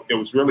 So it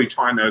was really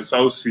trying to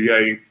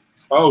associate,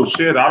 oh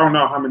shit, I don't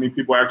know how many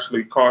people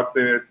actually caught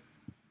that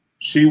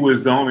she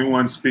was the only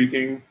one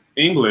speaking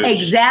English.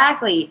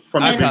 Exactly.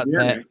 From I the caught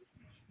beginning. that.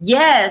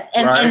 Yes,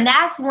 and Right.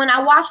 that's when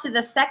I watched it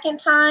the second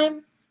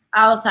time.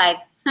 I was like,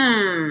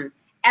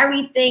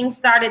 everything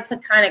started to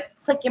kind of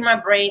click in my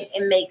brain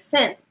and make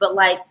sense. But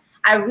like,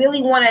 I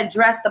really want to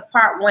address the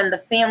part when the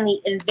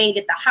family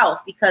invaded the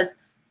house, because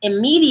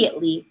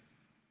immediately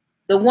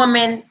the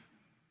woman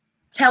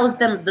tells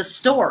them the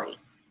story.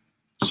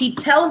 She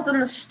tells them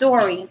the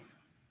story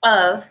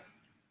of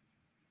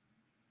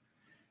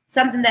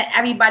something that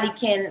everybody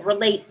can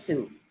relate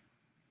to.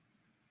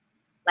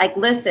 Like,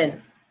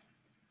 listen,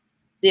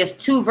 there's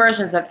two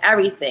versions of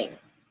everything.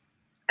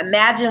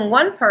 Imagine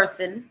one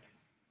person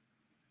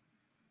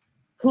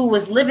who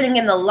was living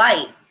in the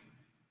light.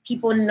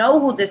 People know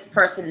who this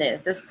person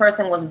is. This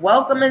person was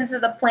welcomed into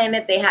the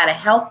planet. They had a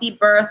healthy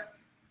birth.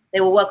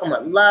 They were welcomed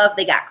with love.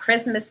 They got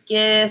Christmas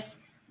gifts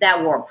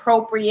that were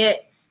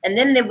appropriate. And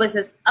then there was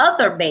this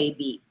other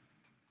baby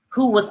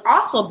who was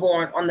also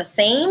born on the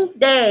same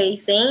day,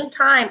 same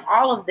time,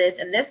 all of this.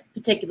 And this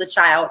particular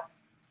child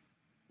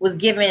was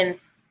given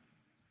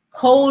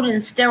cold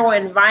and sterile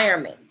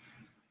environments.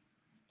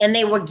 And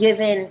they were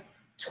given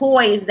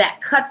toys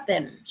that cut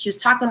them. She was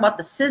talking about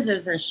the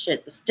scissors and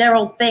shit, the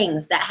sterile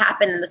things that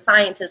happen in the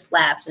scientist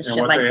labs and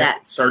shit like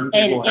that. Certain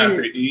people have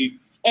to eat.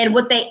 And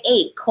what they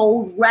ate,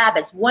 cold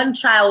rabbits. One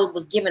child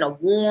was given a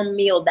warm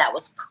meal that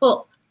was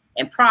cooked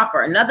and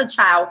proper. Another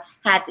child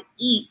had to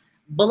eat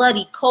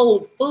bloody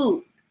cold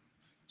food.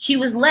 She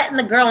was letting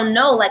the girl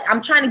know, like,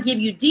 I'm trying to give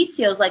you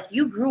details. Like,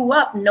 you grew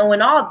up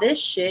knowing all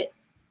this shit,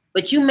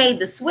 but you made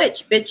the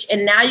switch, bitch.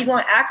 And now you're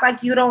going to act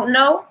like you don't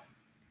know?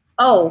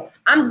 Oh,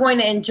 I'm going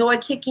to enjoy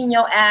kicking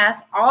your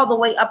ass all the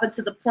way up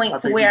until the point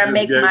to where I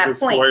make my point.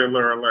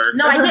 Spoiler alert.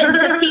 No, I didn't,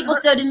 because people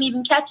still didn't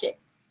even catch it.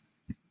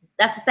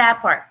 That's the sad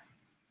part.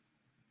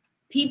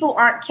 People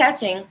aren't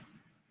catching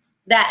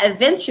that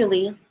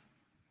eventually,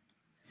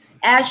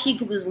 as she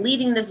was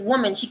leading this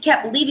woman, she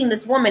kept leading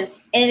this woman.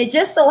 And it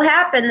just so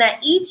happened that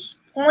each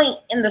point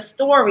in the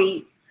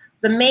story,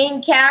 the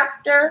main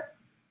character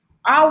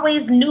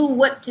always knew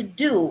what to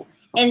do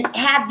and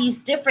had these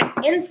different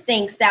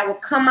instincts that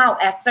would come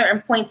out at certain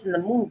points in the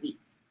movie.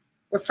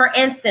 For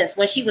instance,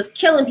 when she was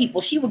killing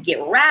people, she would get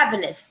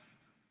ravenous.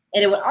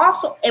 And it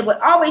would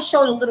always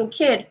show the little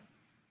kid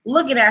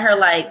looking at her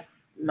like,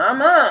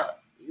 Mama,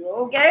 you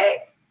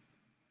okay?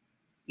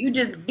 You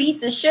just beat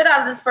the shit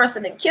out of this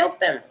person and killed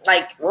them,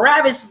 like,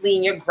 ravenously,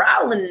 and you're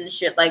growling and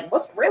shit. Like,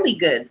 what's really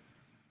good?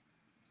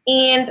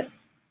 And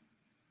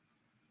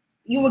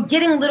you were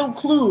getting little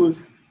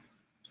clues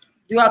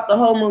throughout the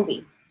whole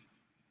movie.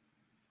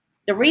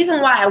 The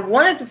reason why I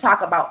wanted to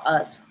talk about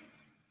Us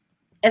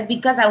is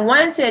because I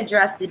wanted to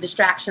address the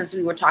distractions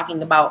we were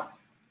talking about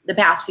the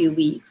past few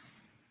weeks.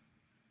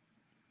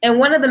 And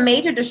one of the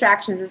major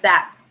distractions is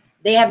that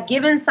they have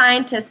given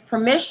scientists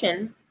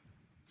permission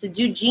to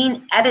do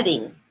gene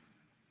editing,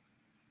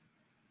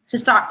 to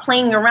start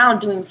playing around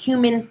doing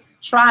human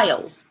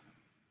trials.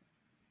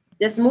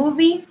 This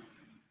movie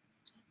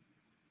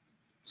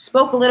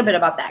spoke a little bit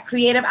about that.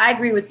 Creative, I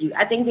agree with you.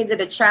 I think they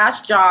did a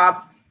trash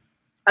job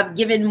of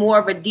giving more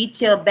of a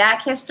detailed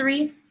back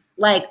history.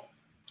 Like,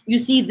 you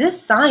see,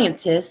 this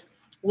scientist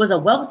was a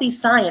wealthy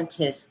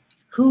scientist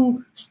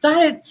who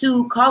started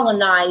to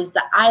colonize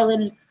the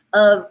island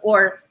of,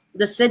 or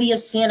the city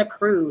of Santa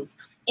Cruz.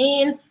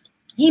 And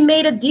he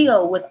made a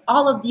deal with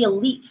all of the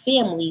elite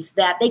families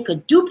that they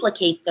could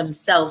duplicate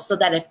themselves so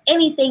that if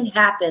anything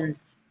happened,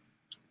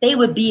 they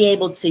would be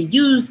able to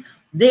use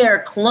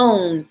their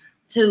clone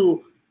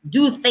to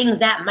do things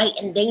that might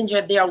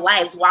endanger their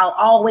lives while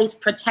always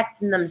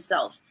protecting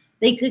themselves.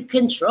 They could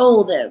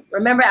control them.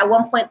 Remember, at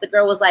one point, the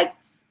girl was like,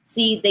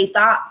 see, they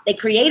thought they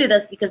created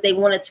us because they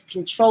wanted to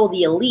control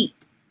the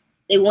elite.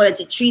 They wanted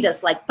to treat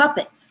us like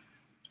puppets.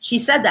 She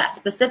said that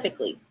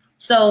specifically.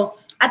 So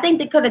I think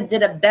they could have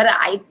did a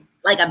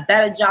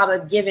better job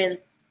of giving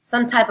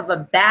some type of a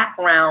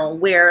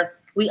background where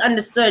we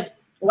understood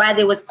why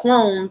there was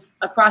clones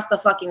across the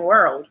fucking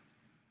world,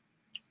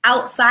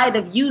 outside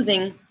of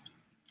using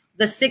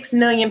the 6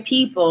 million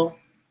people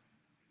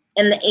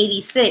in the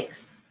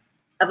 86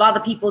 of all the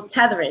people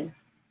tethering.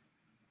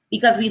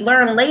 Because we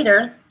learned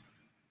later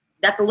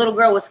that the little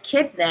girl was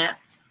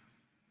kidnapped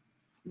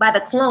by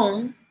the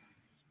clone.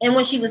 And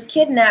when she was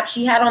kidnapped,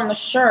 she had on the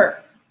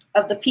shirt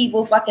of the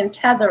people fucking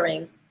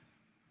tethering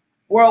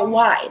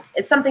worldwide.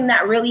 It's something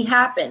that really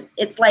happened.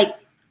 It's like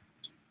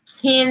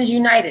Hands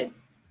United.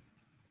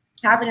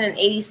 Happened in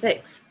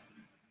 86,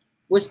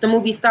 which the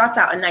movie starts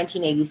out in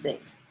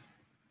 1986.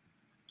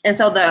 And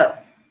so the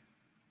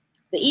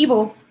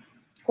evil,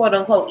 quote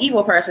unquote,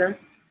 evil person,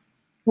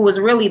 who was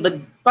really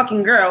the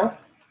fucking girl,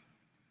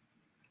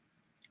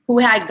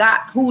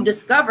 who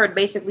discovered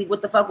basically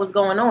what the fuck was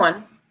going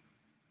on,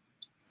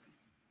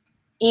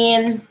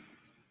 and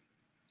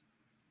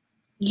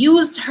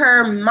used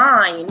her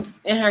mind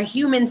and her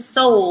human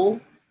soul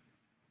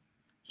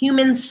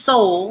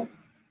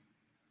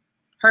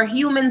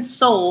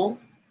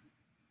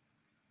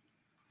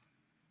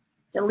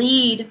to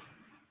lead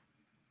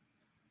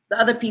the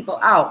other people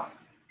out.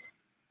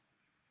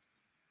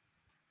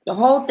 The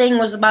whole thing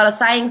was about a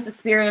science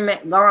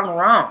experiment gone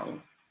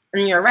wrong.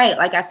 And you're right.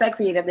 Like I said,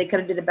 creative, they could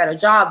have did a better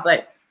job.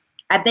 But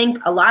I think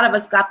a lot of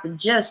us got the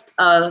gist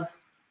of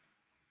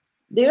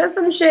there's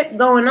some shit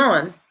going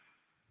on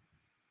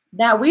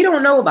that we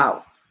don't know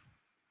about.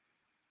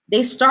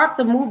 They start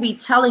the movie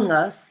telling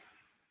us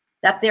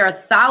that there are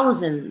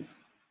thousands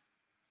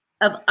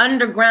of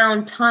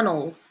underground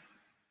tunnels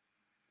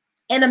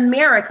in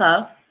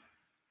America.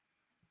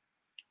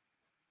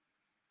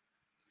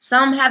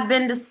 Some have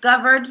been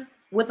discovered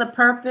with a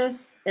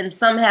purpose and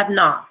some have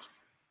not.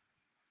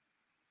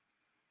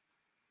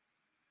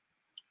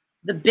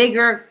 The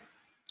bigger,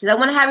 because I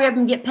want to hurry up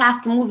and get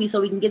past the movie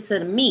so we can get to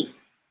the meat.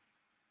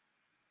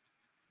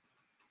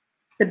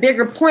 The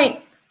bigger point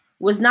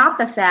was not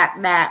the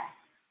fact that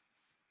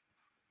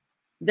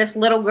this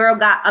little girl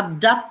got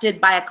abducted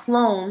by a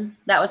clone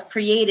that was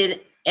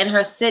created in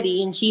her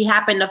city and she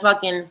happened to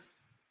fucking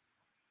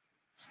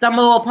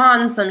stumble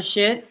upon some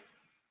shit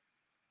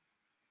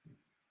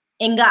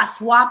and got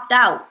swapped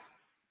out.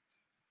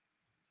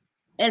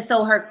 And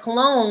so her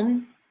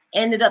clone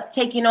ended up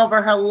taking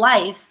over her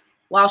life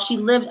while she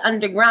lived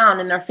underground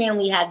and her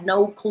family had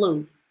no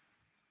clue.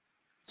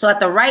 So at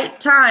the right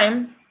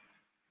time,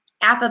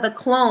 after the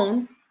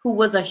clone, who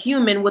was a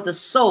human with a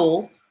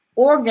soul,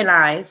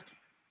 organized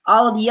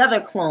all of the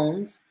other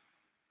clones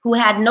who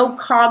had no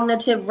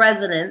cognitive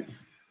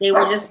resonance, they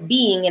were just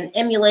being and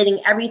emulating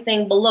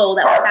everything below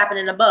that was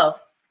happening above,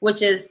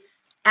 which is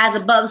as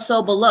above,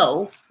 so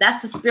below.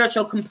 That's the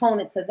spiritual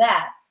component to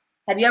that.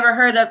 Have you ever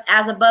heard of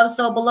as above,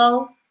 so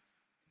below?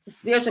 It's a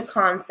spiritual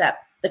concept.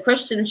 The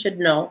Christians should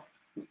know.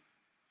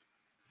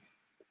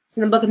 It's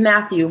in the book of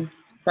Matthew,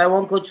 but I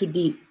won't go too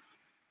deep.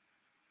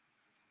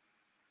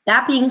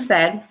 That being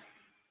said,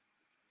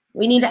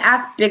 we need to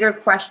ask bigger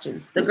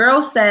questions. The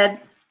girl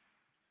said,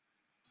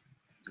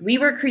 we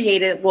were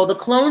created, well, the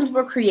clones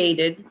were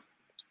created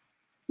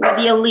for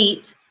the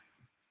elite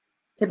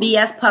to be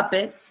as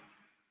puppets,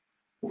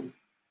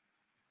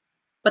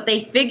 but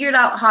they figured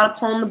out how to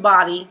clone the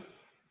body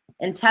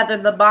and tether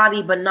the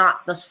body, but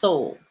not the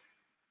soul.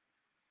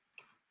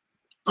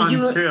 But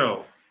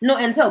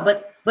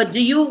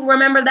do you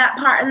remember that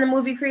part in the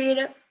movie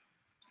Creative?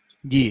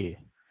 Yeah.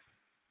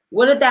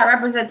 What did that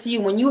represent to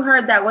you? When you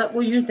heard that, what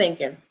were you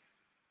thinking?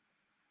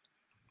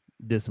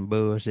 Did some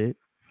bullshit.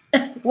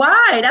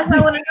 Why? That's what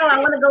I want to know. I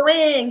want to go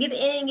in, get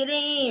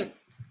in.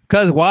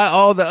 Cause why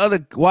all the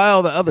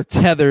other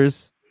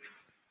tethers,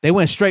 they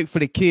went straight for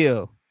the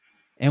kill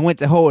and went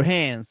to hold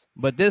hands.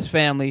 But this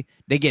family,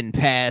 they getting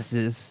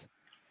passes.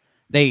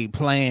 They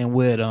playing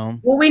with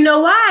them. Well, we know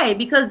why.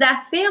 Because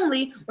that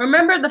family,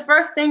 remember the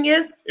first thing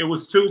is it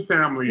was two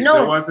families.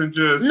 No, it wasn't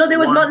just no. There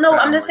was one no.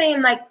 family. I'm just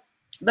saying, like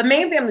the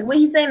main family. What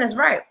he's saying is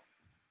right.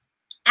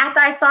 After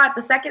I saw it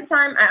the second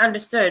time, I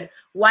understood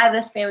why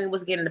this family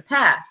was getting the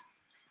pass.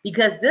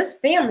 Because this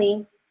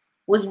family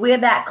was where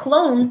that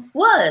clone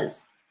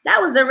was. That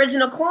was the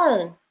original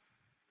clone.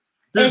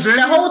 And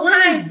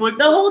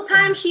the whole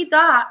time she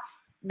thought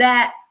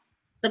that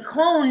the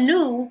clone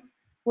knew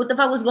what the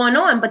fuck was going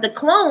on, but the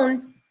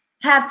clone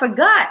had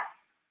forgot.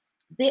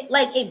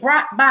 It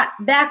brought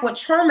back what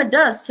trauma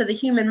does to the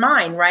human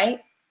mind, right?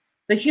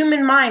 The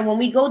human mind, when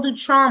we go through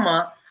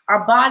trauma,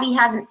 our body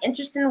has an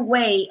interesting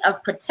way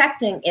of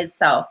protecting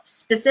itself,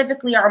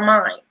 specifically our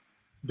mind.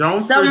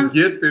 Don't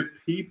forget that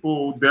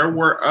there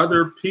were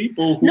other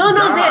people who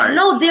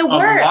died. There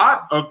were. A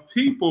lot of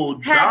people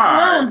had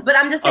died. Clones, but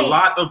I'm just saying. A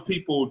lot of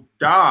people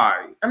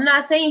died. I'm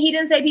not saying he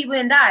didn't say people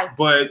didn't die.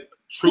 But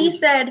he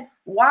said,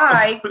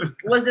 why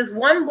was this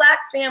one black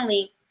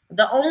family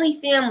the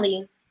only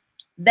family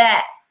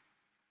that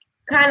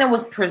kind of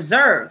was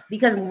preserved?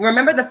 Because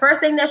remember the first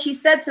thing that she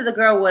said to the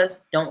girl was,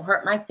 don't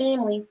hurt my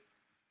family.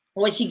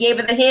 When she gave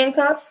her the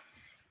handcuffs,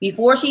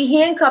 before she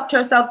handcuffed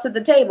herself to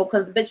the table,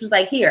 because the bitch was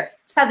like, here,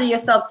 tether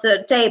yourself to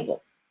the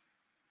table.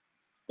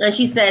 And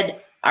she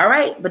said, all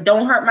right, but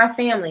don't hurt my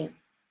family.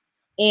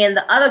 And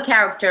the other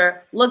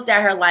character looked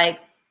at her like,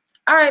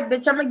 all right,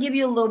 bitch, I'm going to give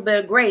you a little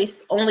bit of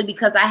grace only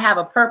because I have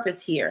a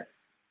purpose here.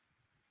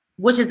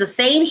 Which is the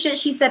same shit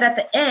she said at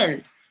the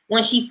end.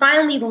 When she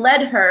finally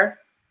led her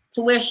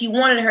to where she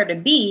wanted her to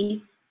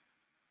be,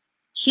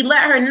 she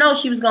let her know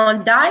she was going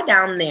to die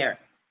down there.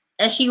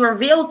 And she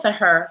revealed to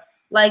her,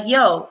 like,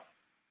 yo,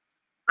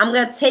 I'm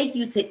going to take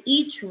you to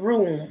each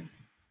room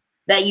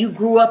that you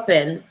grew up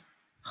in,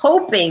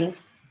 hoping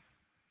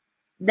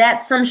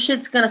that some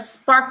shit's going to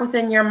spark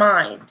within your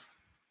mind.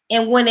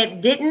 And when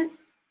it didn't,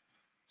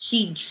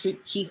 she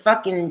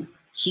got her.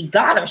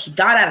 She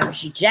got at her.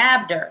 She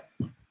jabbed her.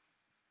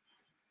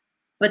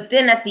 But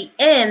then at the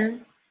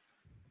end,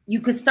 you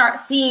could start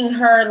seeing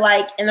her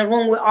like in the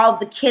room with all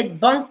the kid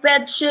bunk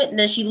bed shit. And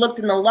then she looked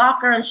in the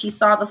locker and she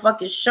saw the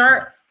fucking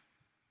shirt.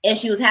 And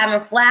she was having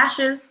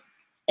flashes.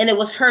 And it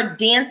was her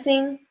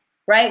dancing,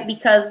 right?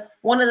 Because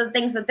one of the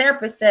things the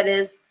therapist said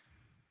is,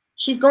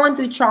 she's going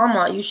through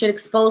trauma. You should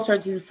expose her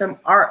to some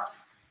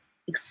arts.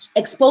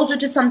 Expose her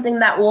to something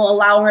that will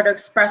allow her to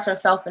express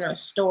herself in her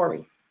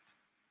story.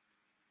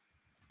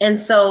 And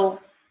so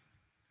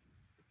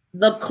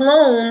the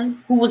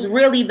clone, who was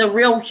really the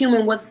real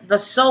human with the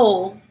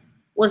soul,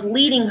 was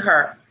leading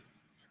her,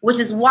 which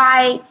is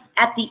why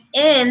at the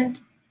end,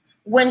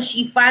 when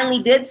she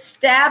finally did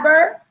stab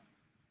her,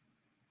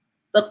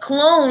 the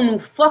clone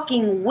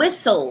fucking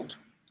whistled.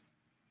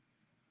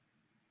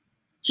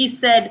 She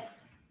said,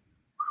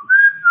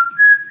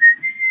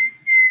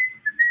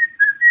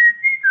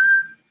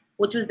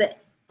 which was the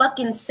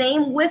fucking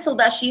same whistle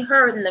that she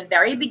heard in the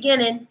very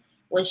beginning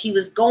when she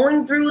was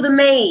going through the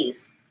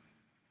maze.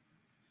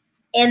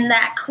 And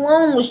that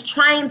clone was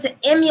trying to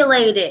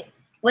emulate it,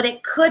 but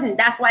it couldn't.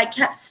 That's why it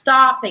kept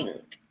stopping.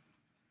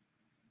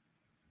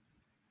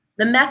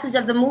 The message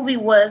of the movie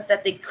was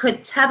that they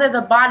could tether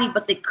the body,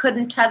 but they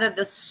couldn't tether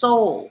the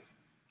soul.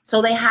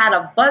 So they had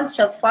a bunch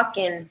of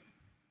fucking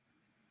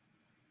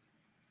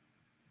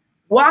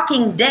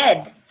Walking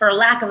Dead, for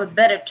lack of a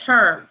better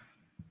term,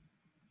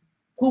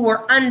 who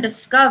were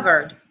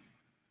undiscovered.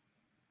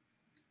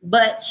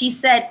 But she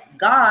said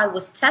God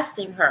was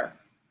testing her,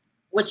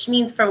 which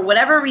means for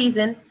whatever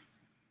reason,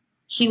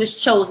 she was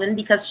chosen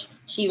because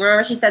she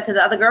said to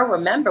the other girl,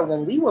 remember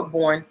when we were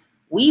born,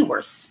 we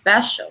were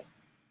special.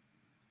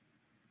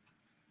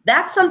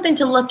 That's something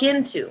to look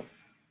into.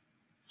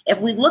 If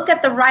we look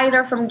at the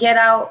writer from Get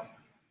Out,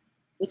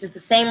 which is the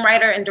same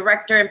writer and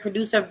director and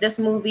producer of this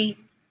movie,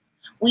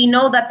 we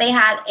know that they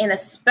had a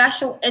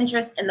special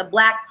interest in the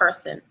black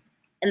person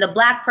and the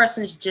black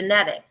person's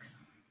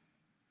genetics.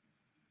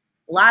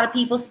 A lot of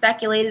people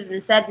speculated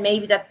and said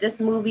maybe that this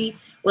movie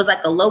was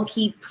like a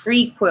low-key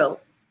prequel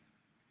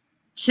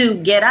to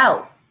Get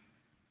Out.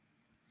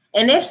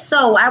 And if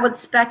so, I would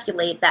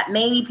speculate that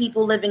maybe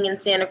people living in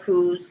Santa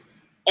Cruz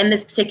in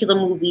this particular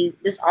movie,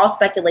 this all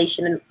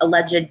speculation and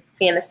alleged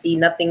fantasy,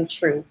 nothing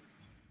true.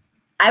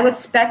 I would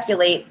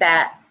speculate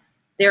that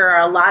there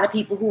are a lot of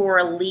people who are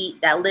elite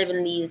that live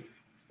in these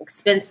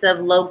expensive,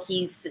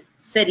 low-key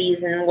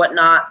cities and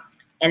whatnot,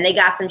 and they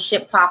got some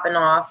shit popping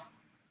off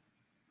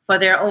for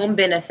their own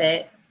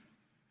benefit,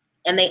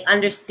 and they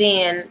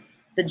understand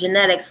the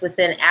genetics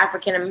within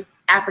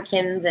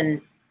Africans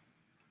and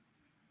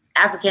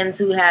Africans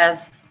who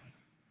have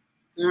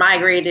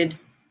migrated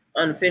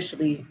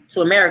unofficially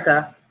to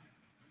America,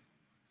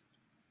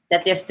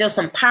 that there's still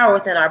some power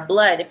within our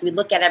blood. If we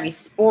look at every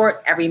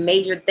sport, every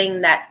major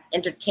thing that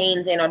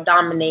entertains and or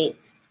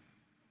dominates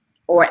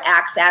or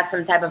acts as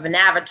some type of an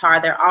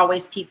avatar, there are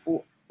always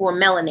people who are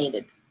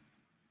melanated.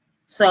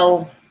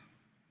 So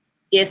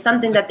there's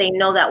something that they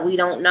know that we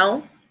don't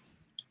know,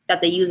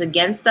 that they use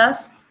against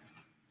us.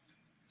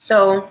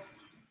 So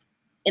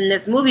in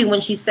this movie,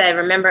 when she said,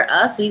 remember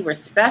us, we were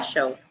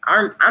special,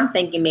 I'm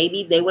thinking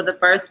maybe they were the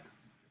first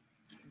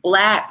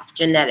black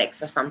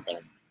genetics or something.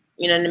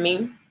 You know what I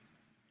mean?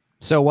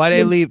 So why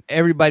they leave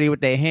everybody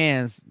with their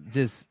hands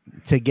just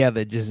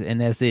together,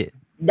 and that's it?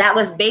 That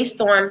was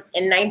based on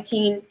in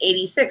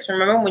 1986.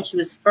 Remember when she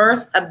was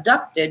first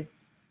abducted?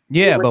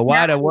 Yeah, but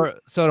why the world?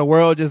 So the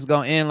world just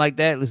gonna end like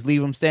that? Let's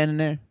leave them standing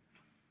there.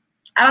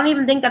 I don't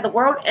even think that the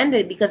world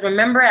ended, because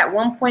remember at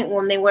one point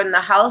when they were in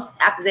the house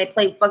after they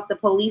played "Fuck the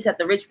Police" at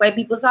the rich white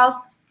people's house.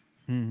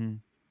 Mm-hmm.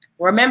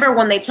 Remember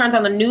when they turned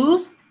on the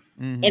news,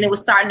 mm-hmm. and it was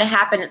starting to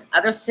happen in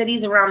other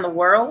cities around the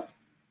world?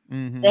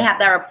 Mm-hmm. They had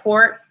that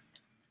report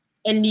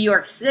in New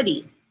York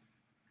City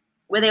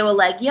where they were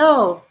like,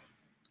 yo,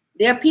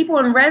 there are people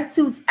in red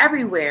suits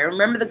everywhere.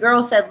 Remember the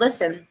girl said,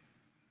 listen,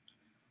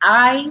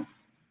 the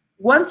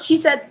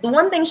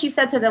one thing she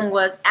said to them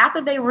was,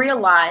 after they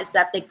realized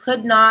that they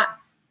could not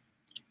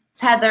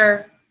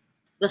tether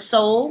the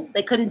soul,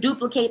 they couldn't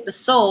duplicate the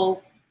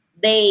soul,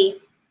 they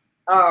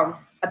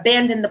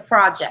abandoned the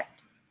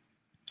project.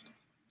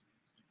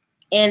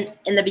 And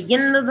in the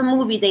beginning of the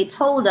movie, they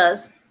told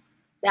us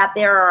that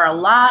there are a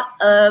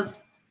lot of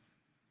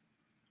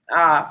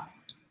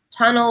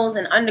tunnels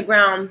and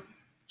underground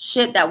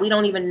shit that we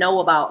don't even know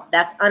about,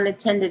 that's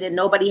unattended, and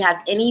nobody has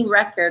any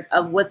record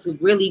of what's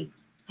really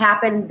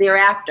happened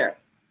thereafter.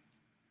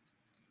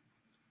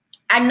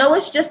 I know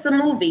it's just a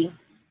movie,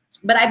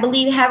 but I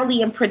believe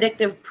heavily in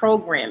predictive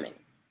programming.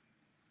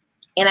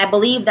 And I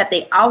believe that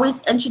they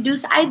always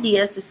introduce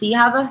ideas to see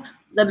how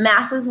the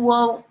masses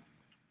will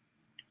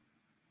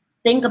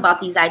think about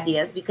these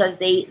ideas, because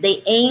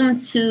they aim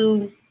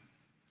to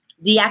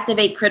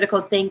deactivate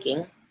critical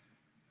thinking.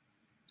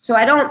 So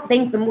I don't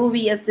think the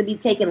movie is to be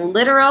taken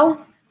literal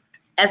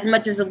as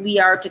much as we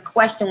are to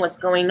question what's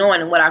going on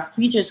and what our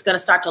future is going to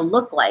start to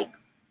look like.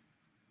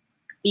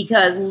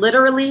 Because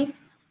literally,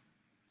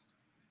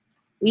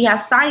 we have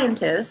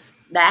scientists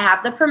that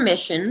have the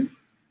permission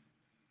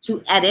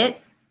to edit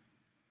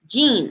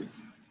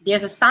genes.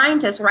 There's a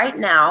scientist right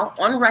now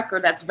on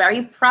record that's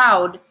very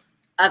proud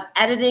of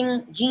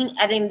gene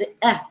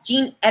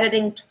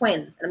editing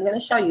twins. And I'm going to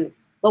show you.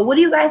 But what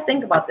do you guys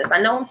think about this? I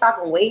know I'm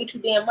talking way too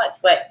damn much,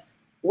 but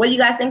what do you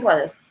guys think about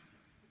this?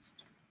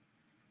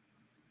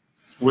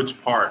 Which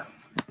part?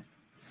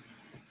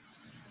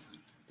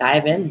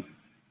 Dive in.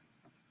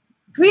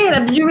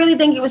 Creative, did you really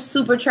think it was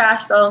super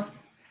trash, though?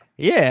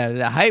 Yeah,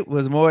 the hype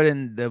was more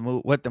than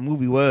what the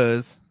movie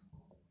was.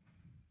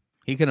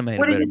 He could have made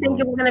What a did better you think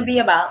movie. it was going to be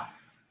about?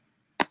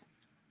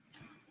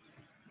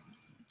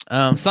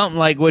 Something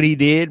like what he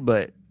did,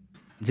 but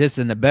just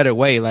in a better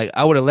way. Like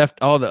I would have left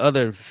all the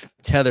other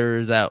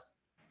tethers out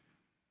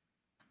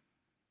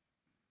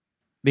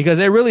because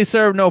they really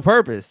serve no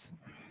purpose.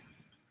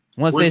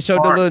 Once they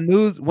showed the little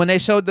news, when they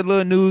showed the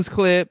little news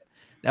clip,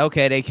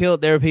 okay, they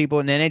killed their people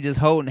and then they just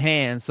holding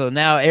hands. So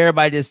now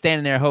everybody just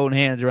standing there holding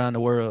hands around the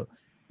world,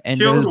 and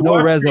there's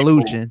no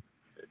resolution.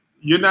 People?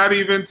 You're not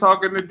even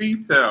talking the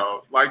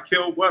detail. Like,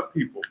 kill what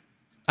people?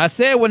 I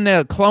said when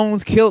the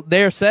clones killed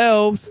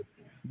themselves,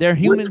 their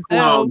human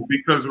selves.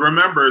 Because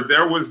remember,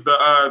 there was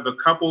the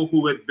couple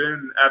who had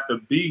been at the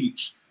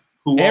beach.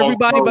 Who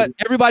everybody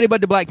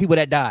but the black people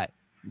that died.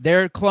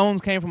 Their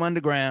clones came from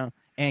underground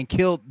and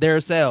killed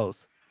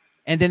themselves.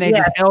 And then they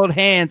just held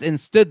hands and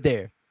stood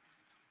there.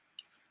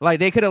 Like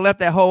they could have left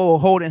that whole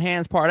holding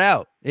hands part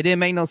out. It didn't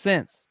make no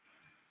sense.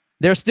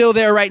 They're still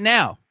there right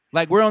now.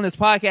 Like we're on this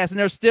podcast and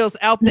they're still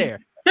out there.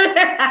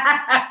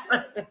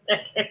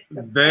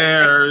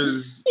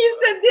 There's you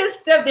said this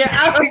stuff, they're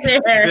out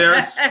there.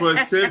 There's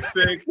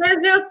specific they're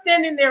still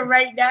standing there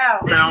right now.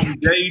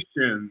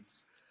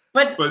 Foundations.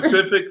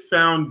 Specific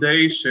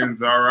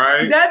foundations, all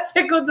right? That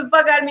tickled the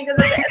fuck out of me because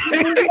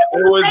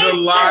it was a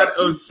lot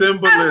of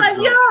symbolism. I was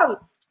like, yo,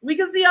 we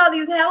can see all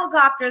these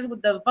helicopters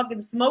with the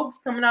fucking smokes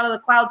coming out of the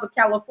clouds of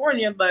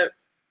California, but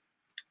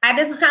I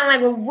just was kind of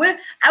like, well, what?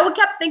 I would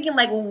kept thinking,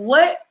 like,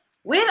 what?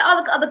 Where did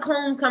all the other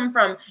clones come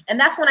from? And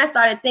that's when I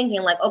started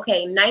thinking, like,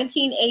 okay,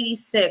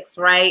 1986,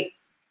 right?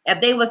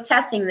 If they were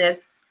testing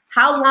this,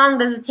 how long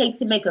does it take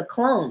to make a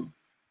clone?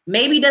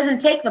 Maybe it doesn't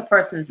take the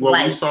person's life.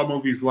 Well, we saw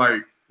movies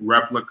like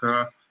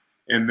Replica,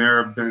 and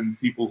there have been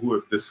people who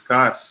have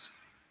discussed,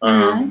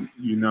 you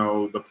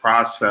know, the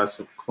process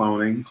of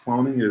cloning.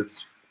 Cloning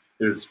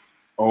is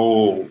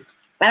old.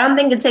 I don't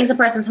think it takes a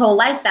person's whole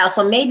lifestyle.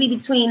 So maybe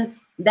between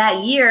that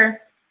year,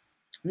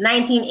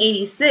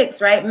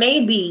 1986, right?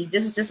 Maybe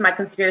this is just my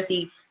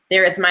conspiracy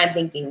theorist mind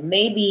thinking.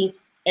 Maybe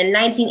in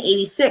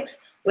 1986,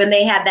 when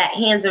they had that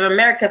Hands of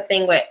America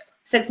thing with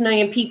 6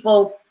 million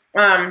people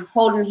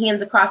holding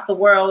hands across the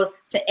world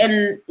to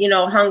end, you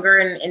know, hunger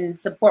and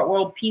support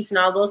world peace and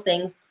all those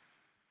things.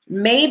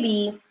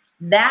 Maybe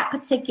that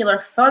particular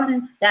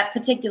thing, that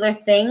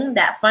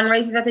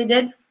fundraiser that they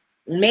did,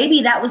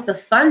 maybe that was the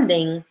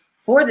funding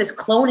for this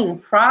cloning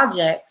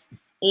project,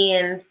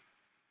 and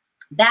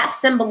that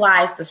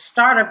symbolized the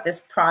start of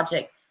this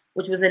project,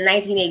 which was in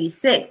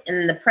 1986, and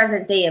in the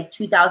present day of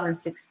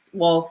 2006,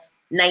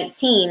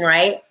 19,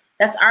 right?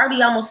 That's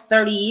already almost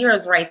 30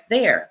 years right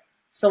there.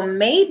 So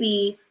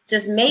maybe,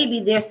 just maybe,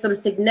 there's some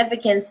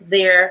significance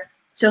there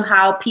to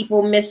how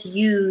people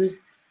misuse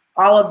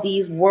all of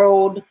these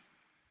world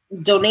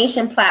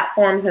donation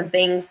platforms and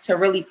things to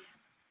really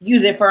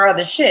use it for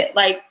other shit.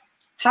 Like,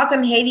 how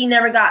come Haiti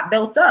never got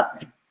built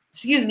up?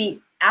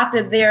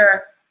 After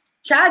their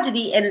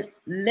tragedy, and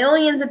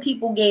millions of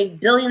people gave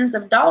billions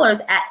of dollars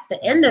at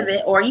the end of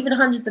it, or even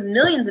hundreds of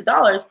millions of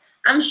dollars.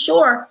 I'm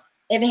sure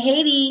if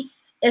Haiti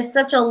is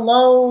such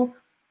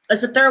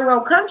it's a third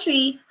world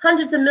country,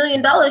 hundreds of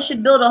 $millions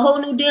should build a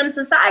whole new damn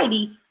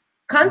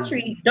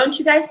country. Don't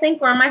you guys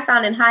think? Or am I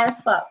sounding high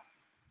as fuck?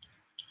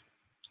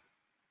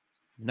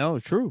 No,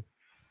 true.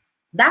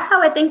 That's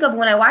how I think of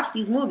when I watch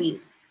these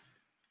movies.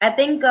 I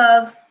think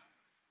of,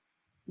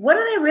 what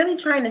are they really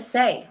trying to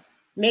say?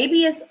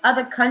 Maybe it's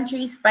other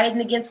countries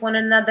fighting against one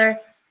another,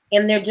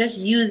 and they're just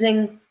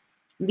using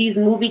these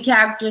movie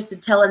characters to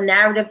tell a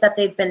narrative that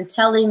they've been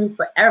telling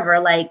forever.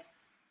 Like,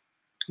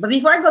 but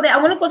before I go there, I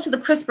want to go to the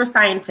CRISPR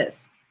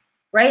scientists,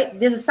 right?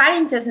 There's a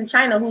scientist in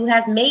China who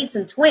has made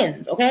some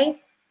twins, okay?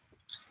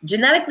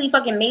 Genetically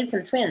fucking made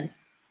some twins.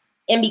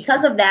 And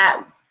because of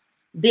that,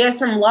 there's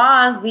some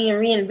laws being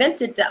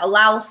reinvented to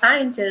allow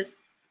scientists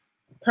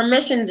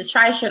permission to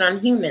try shit on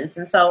humans.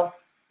 And so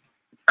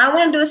I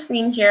want to do a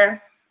screen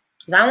share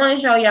because I want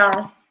to show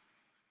y'all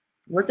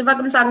what the fuck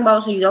I'm talking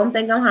about, so you don't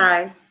think I'm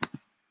high,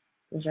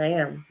 which I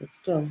am. It's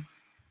true.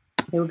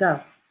 Here we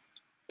go.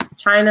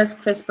 China's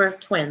CRISPR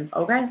twins,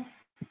 okay?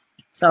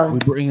 So we're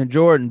bringing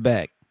Jordan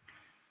back.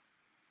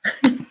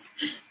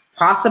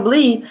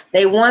 Possibly.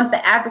 They want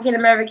the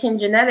African-American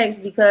genetics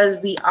because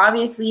we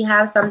obviously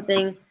have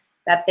something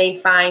that they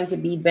find to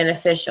be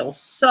beneficial.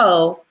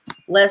 So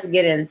let's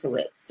get into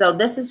it. So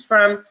this is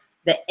from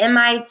the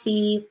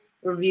MIT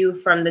review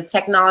from the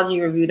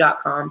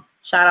technologyreview.com.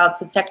 Shout out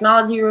to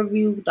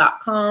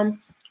technologyreview.com.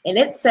 And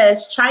it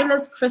says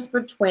China's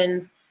CRISPR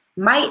twins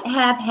might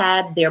have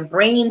had their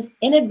brains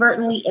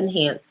inadvertently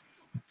enhanced.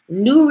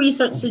 New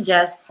research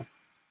suggests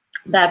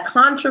that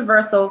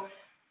controversial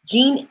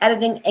gene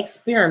editing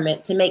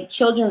experiment to make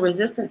children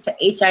resistant to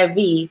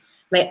HIV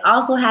may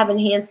also have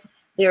enhanced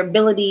their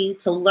ability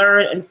to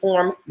learn and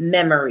form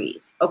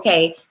memories.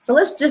 Okay, so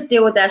let's just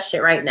deal with that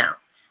shit right now.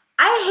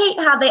 I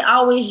hate how they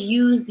always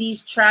use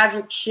these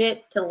tragic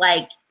shit to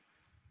like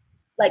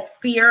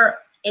fear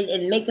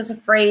and make us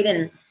afraid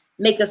and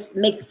make us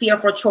make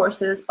fearful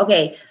choices.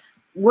 Okay,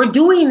 we're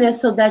doing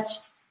this so that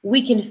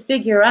we can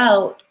figure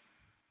out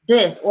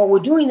this, or we're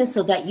doing this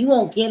so that you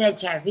won't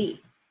get HIV.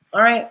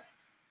 All right.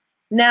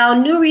 Now,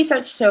 new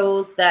research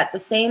shows that the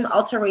same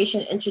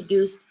alteration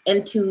introduced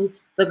into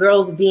the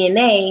girl's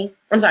DNA,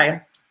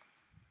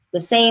 the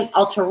same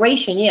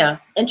alteration,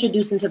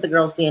 introduced into the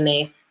girl's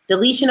DNA,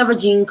 deletion of a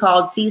gene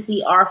called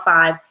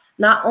CCR5,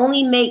 not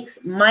only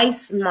makes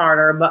mice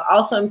smarter, but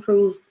also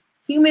improves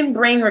human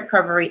brain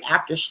recovery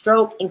after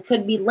stroke and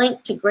could be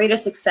linked to greater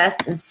success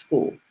in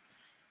school.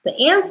 The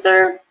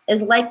answer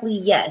is likely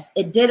yes,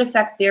 it did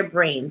affect their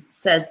brains,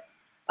 says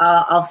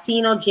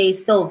Alcino J.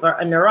 Silver,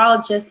 a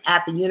neurologist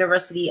at the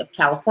University of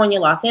California,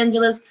 Los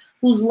Angeles,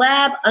 whose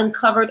lab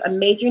uncovered a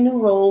major new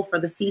role for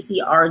the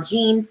CCR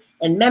gene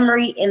and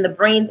memory in the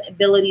brain's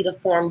ability to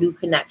form new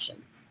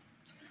connections.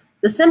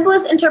 The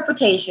simplest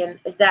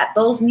interpretation is that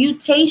those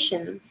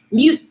mutations, do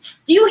you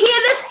hear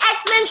this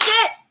X-Men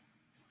shit?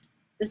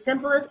 The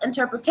simplest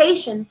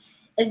interpretation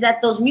is that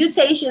those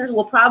mutations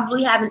will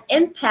probably have an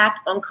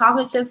impact on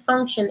cognitive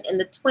function in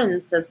the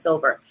twins, says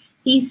Silver.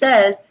 He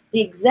says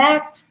the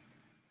exact...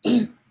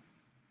 Hi,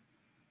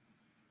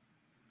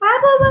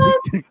 Bubba.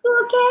 You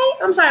okay?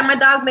 I'm sorry, my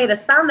dog made a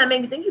sound that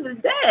made me think he was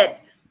dead.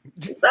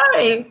 I'm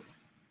sorry.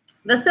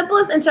 The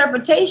simplest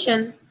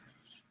interpretation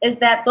is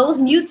that those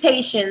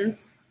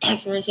mutations,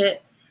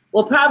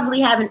 will probably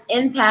have an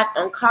impact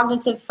on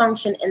cognitive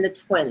function in the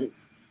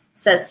twins,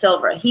 says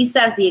Silver. He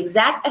says the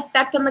exact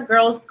effect on the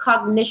girl's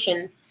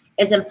cognition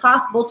is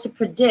impossible to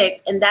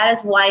predict, and that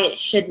is why it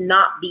should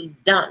not be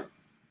done.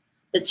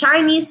 The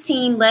Chinese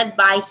team led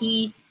by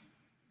He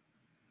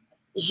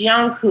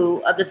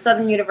Jiankui of the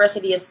Southern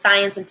University of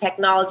Science and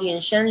Technology in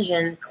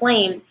Shenzhen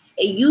claimed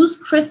it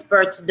used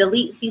CRISPR to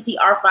delete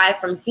CCR5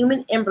 from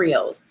human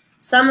embryos,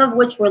 some of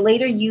which were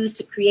later used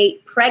to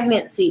create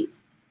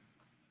pregnancies.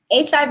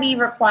 HIV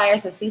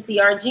requires the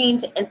CCR gene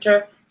to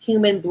enter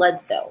human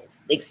blood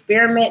cells. The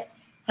experiment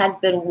has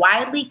been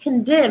widely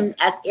condemned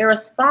as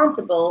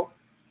irresponsible,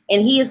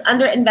 and he is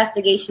under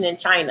investigation in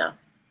China.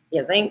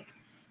 You think?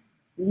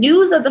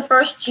 News of the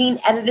first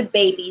gene-edited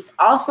babies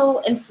also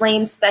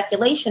inflamed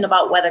speculation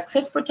about whether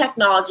CRISPR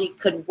technology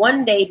could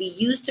one day be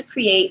used to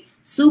create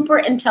super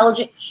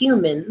intelligent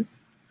humans,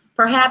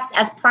 perhaps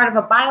as part of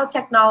a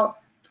biotechnology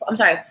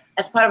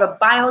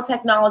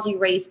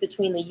race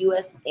between the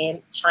US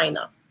and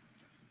China.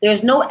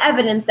 There's no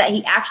evidence that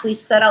he actually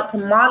set out to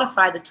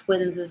modify the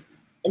twins'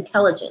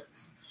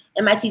 intelligence.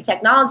 MIT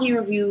Technology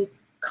Review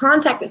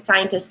contacted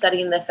scientists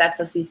studying the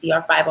effects of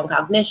CCR5 on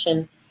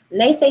cognition,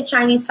 and they say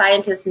Chinese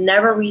scientists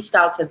never reached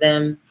out to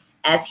them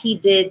as he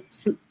did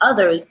to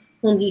others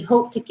whom he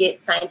hoped to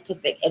get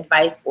scientific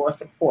advice or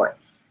support.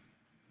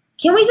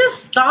 Can we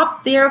just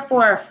stop there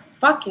for a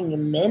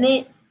fucking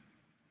minute?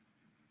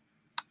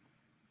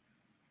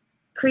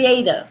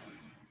 Creative.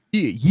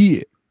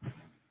 Yeah.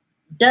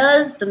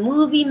 Does the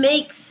movie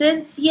make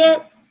sense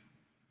yet?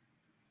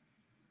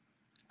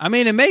 I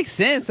mean, it makes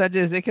sense.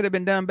 It could have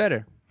been done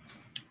better.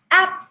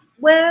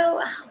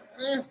 Well,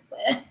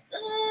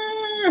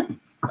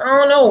 I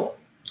don't know.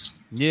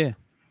 Yeah.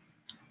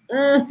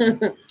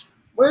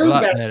 Where you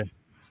better.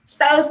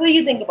 Stylus, what do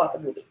you think about the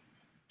movie?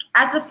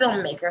 As a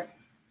filmmaker,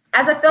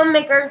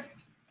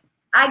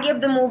 I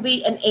give the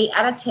movie an 8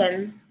 out of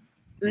 10.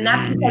 And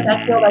that's because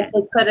I feel like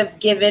they could have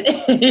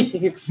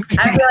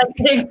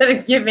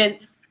given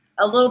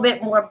a little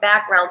bit more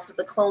background to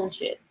the clone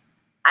shit.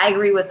 I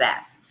agree with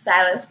that.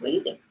 Silas, what do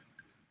you think?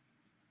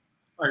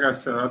 Like I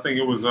said, I think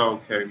it was an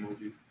okay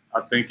movie.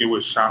 I think it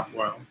was shot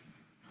well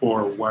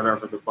for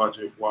whatever the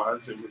budget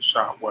was. It was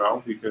shot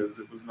well because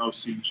it was no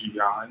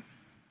CGI.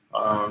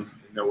 And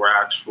there were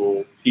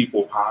actual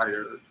people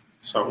hired.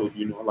 So,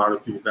 a lot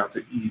of people got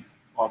to eat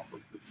off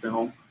of the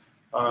film.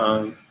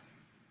 I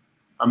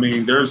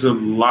mean, there's a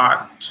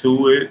lot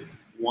to it.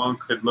 One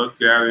could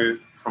look at it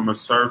from a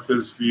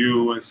surface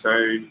view and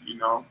say,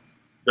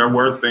 there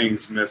were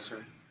things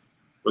missing.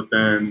 But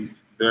then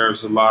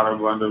there's a lot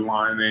of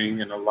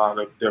underlining and a lot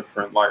of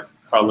different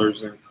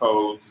colors and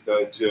codes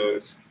that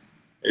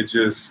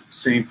just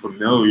seem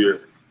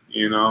familiar,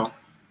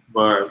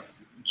 But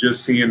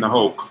just seeing the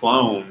whole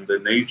clone, the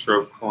nature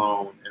of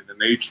clone, and the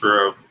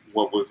nature of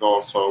what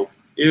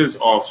is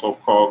also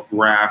called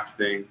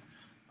grafting,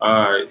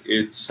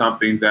 it's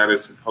something that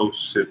is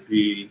supposed to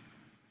be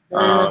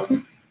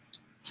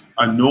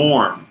a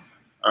norm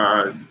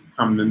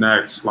come the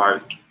next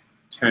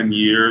 10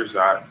 years,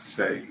 I'd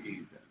say,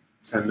 even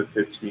 10 to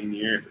 15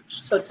 years.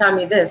 So tell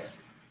me this.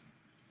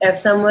 If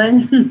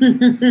someone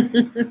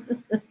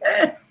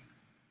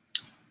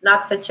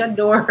knocks at your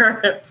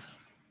door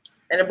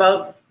in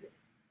about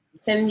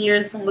 10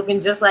 years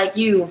looking just like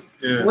you,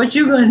 what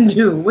you gonna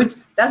do?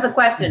 That's a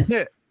question.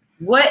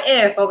 What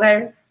if,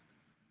 okay?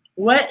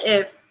 What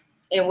if,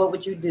 and what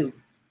would you do?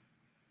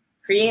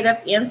 Creative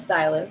and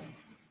stylist.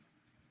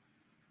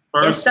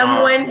 If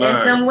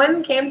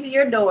someone came to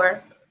your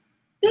door,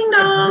 ding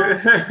dong,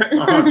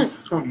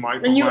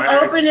 and you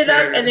open it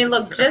up and they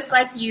look just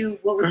like you,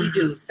 what would you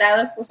do?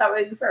 Stylist, we'll start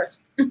with you first.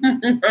 I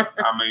mean,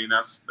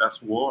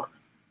 that's war.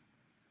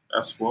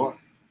 That's war.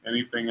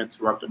 Anything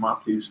interrupting my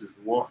peace is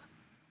war.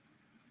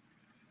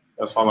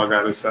 That's all I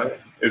gotta say.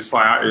 It's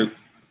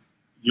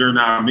you're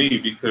not me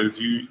because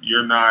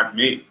you're not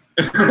me.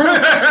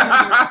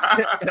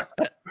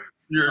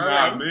 You're All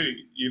not right.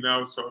 me, you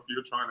know. So if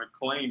you're trying to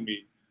claim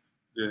me,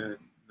 then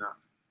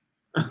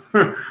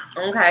no.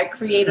 Okay,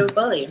 creative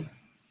bully.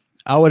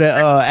 I would have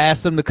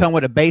asked them to come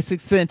with a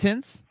basic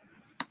sentence,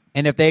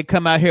 and if they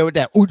come out here with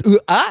that hold to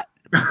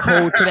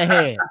the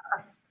head,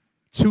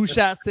 2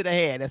 shots to the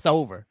head, that's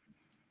over.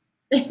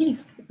 2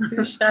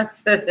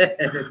 shots.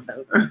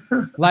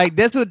 Like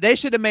that's what they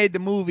should have made the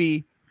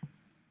movie.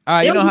 All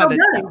right, There you know was how no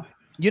the guns.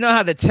 you know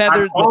how the I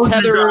told you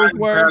tetherers guys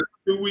were.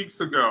 that 2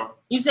 weeks ago.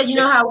 You said you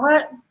know how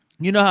what?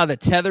 You know how the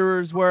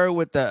tetherers were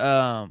with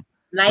the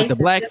Knives.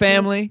 black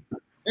family.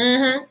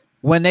 Mm-hmm.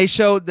 When they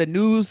showed the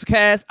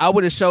newscast, I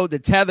would have showed the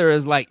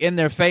tetherers like in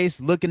their face,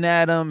 looking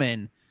at them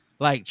and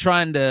like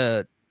trying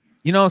to,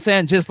 you know what I'm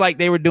saying, just like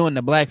they were doing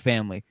the black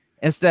family.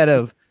 Instead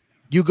of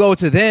you go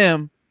to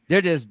them,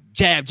 they're just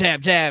jab,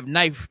 jab, jab,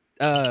 knife,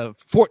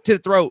 fork to the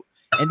throat,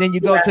 and then you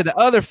go to the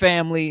other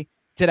family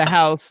to the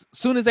house.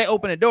 Soon as they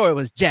open the door, it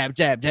was jab,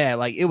 jab, jab.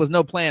 Like it was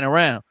no playing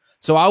around.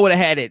 So I would have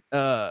had it.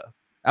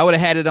 I would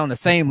have had it on the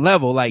same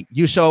level. Like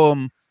you show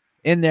them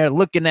in there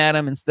looking at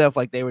them and stuff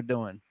like they were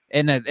doing.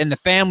 And the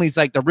families,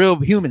 like the real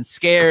humans,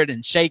 scared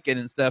and shaking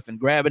and stuff and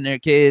grabbing their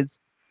kids.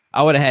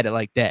 I would have had it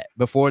like that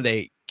before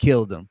they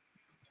killed them.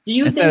 Do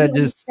you Instead think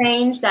it was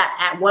strange that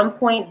at one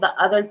point the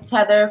other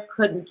tether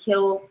couldn't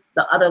kill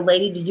the other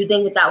lady? Did you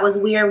think that was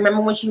weird?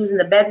 Remember when she was in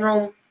the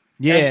bedroom?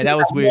 Yeah, that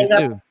was weird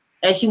too.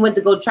 And she went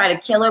to go try to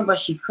kill her, but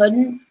she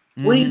couldn't.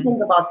 Mm-hmm. What do you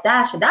think about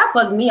that shit? That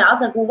bugged me. I was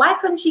like, well, why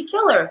couldn't she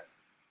kill her?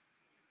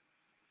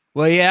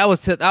 Well, yeah, I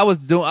was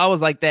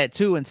like that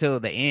too until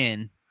the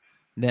end.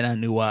 Then I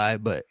knew why,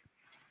 but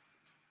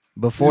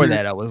before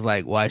that, I was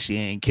like, why she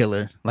ain't kill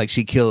her? Like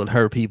she killed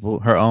her people,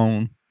 her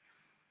own.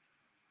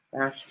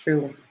 That's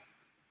true.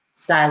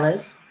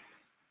 Stylist,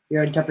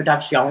 your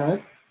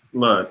interpretation.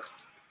 Look,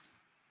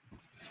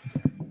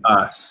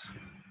 us.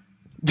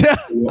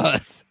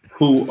 Us.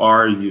 Who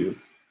are you?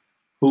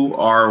 Who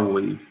are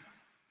we?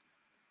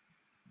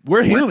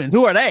 We're humans.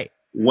 Who are they?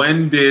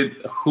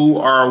 Who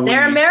are we?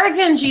 They're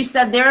Americans, she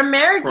said. They're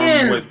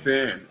Americans. From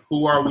within.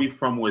 Who are we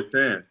from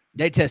within?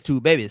 They test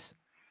tube babies.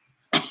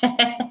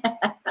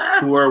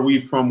 Who are we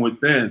from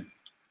within?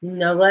 You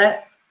know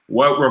what?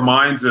 What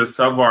reminds us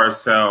of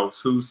ourselves?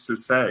 Who's to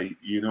say?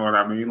 You know what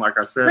I mean? Like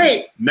I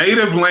said,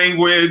 native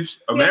language,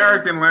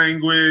 American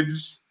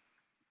language,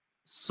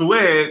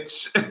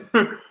 switch,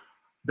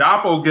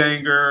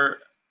 doppelganger,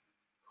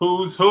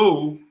 who's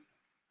who,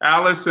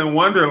 Alice in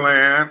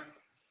Wonderland,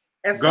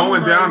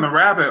 going down the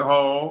rabbit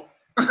hole.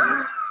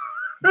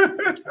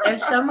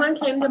 If someone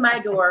came to my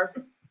door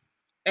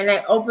and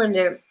I opened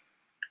it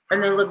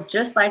and they looked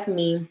just like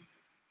me,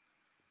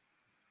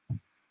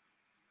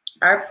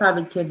 I'd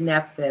probably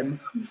kidnap them.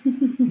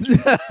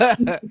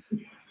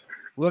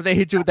 What if they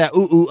hit you with that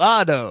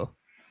ooh-ooh-ah though?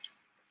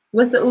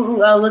 What's the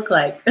ooh-ooh-ah look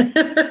like?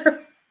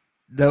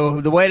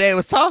 The way they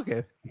was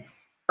talking.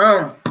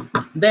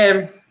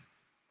 Then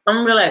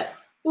I'm gonna be like,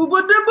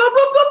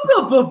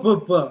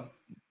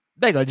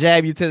 they gonna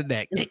jab you to the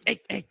neck.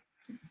 Hey.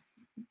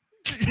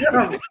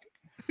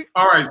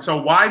 All right, so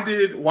why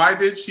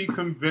did she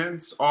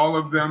convince all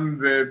of them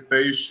that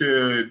they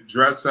should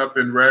dress up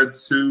in red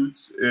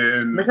suits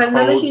and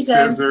hold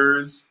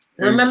scissors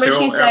and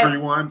kill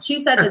everyone? She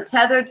said the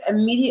tethered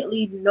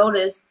immediately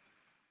noticed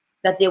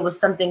that there was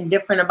something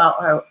different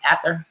about her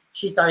after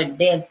she started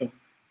dancing.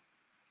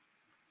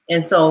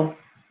 And so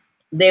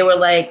they were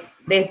like,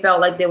 they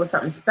felt like there was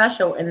something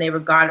special and they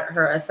regarded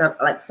her as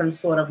some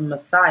sort of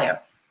messiah.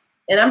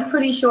 And I'm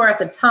pretty sure at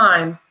the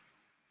time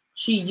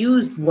she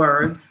used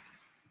words.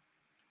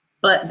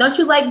 But don't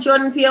you like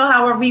Jordan Peele,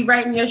 how we're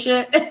rewriting your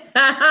shit? Don't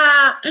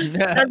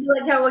you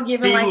like how we're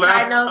giving like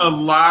side notes? A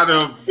lot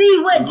of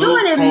see what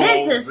Jordan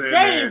meant to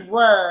say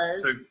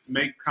was to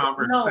make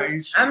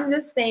conversation. No, I'm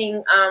just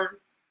saying,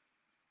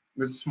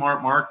 it's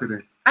smart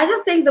marketing. I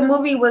just think the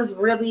movie was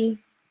really.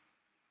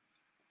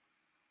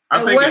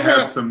 I think it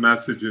had some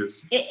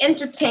messages. It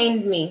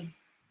entertained me,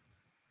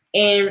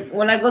 and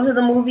when I go to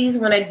the movies,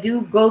 when I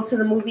do go to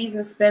the movies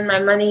and spend my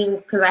money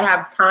because I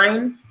have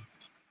time.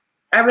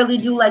 I really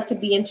do like to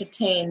be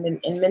entertained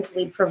and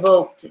mentally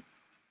provoked.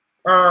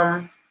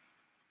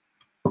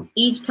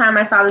 Each time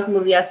I saw this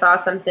movie, I saw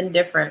something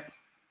different.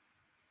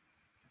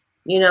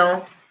 You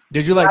know?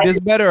 Did you like this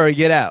better or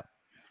Get Out?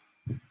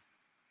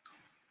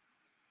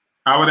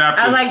 I would have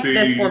to like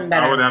this one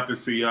better. I would have to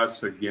see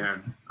Us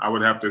again. I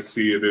would have to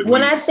see it.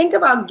 When I think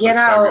about Get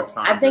Out,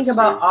 I think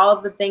about all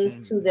of the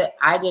things too that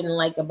I didn't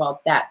like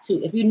about that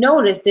too. If you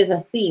notice, there's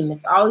a theme.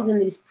 It's always in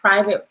these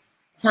private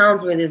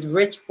towns where there's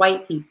rich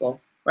white people.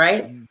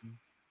 Right? Mm-hmm.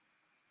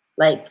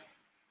 Like,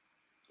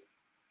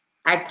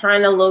 I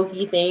kind of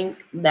low-key think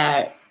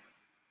that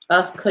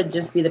Us could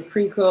just be the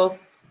prequel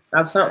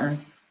of something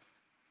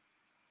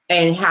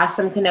and have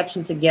some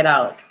connection to Get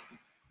Out.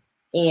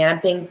 And I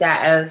think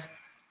that as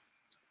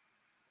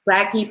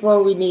Black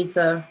people, we need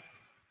to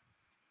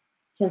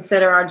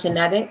consider our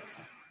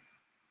genetics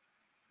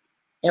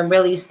and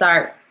really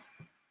start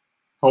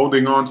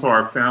holding on to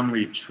our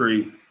family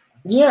tree.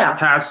 Yeah.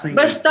 Passing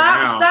But it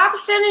down. stop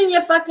sending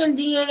your fucking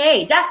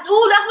DNA. That's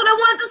what I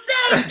wanted to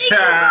say. Thank you,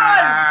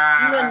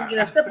 God. You're gonna get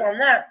a sip on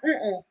that.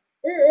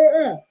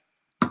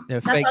 Their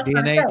That's fake what I was DNA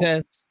trying to say.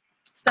 test.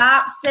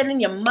 Stop sending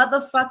your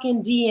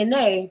motherfucking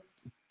DNA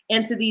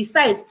into these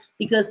sites,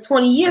 because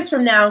 20 years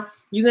from now,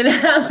 you're gonna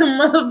have some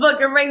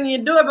motherfucker ringing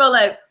your doorbell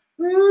like,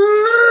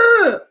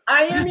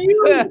 I am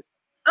you.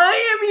 I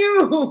am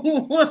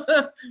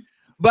you.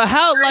 But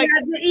how, like, I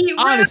had to eat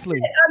honestly,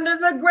 rabbit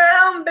under the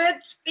ground,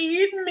 bitch.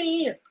 Feed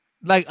me.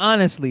 like,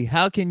 honestly,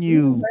 how can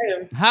you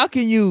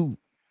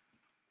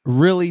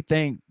really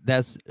think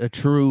that's a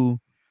true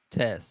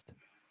test?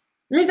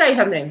 Let me tell you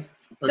something.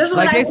 This is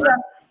what Like, I they did.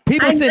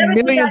 people I send never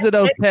did millions that of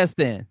those shit. tests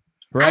in,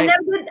 right?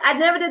 I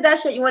never did that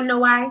shit. You want to know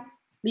why?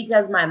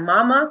 Because my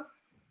mama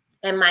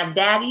and my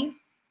daddy,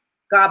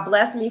 God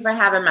bless me for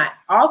having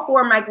all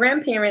four of my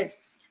grandparents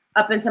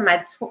up into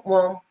my,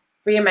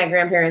 three of my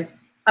grandparents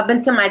up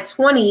into my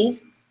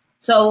 20s.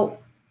 So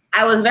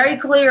I was very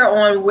clear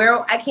on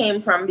where I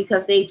came from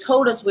because they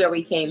told us where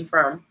we came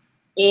from.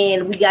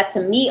 And we got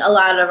to meet a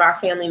lot of our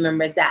family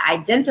members that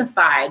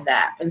identified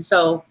that. And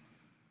so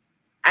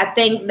I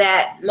think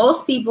that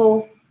most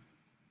people,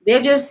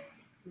 they're just,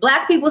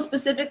 Black people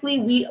specifically,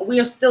 we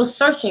are still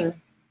searching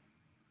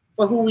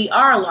for who we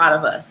are, a lot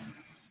of us,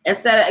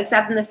 instead of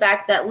accepting the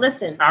fact that,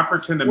 listen,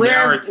 African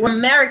American. we're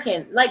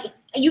American. Like,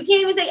 you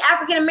can't even say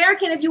African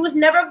American if you was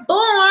never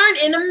born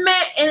in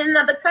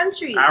another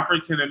country.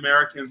 African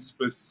Americans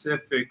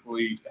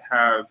specifically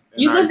have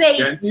you can say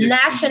identity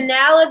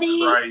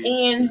nationality crisis.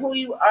 and who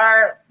you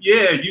are.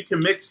 Yeah, you can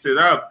mix it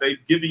up. They've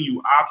given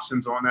you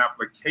options on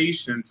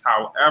applications.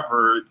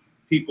 However,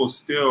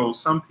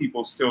 some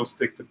people still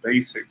stick to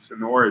basics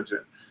and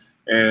origin.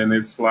 And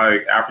it's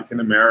like African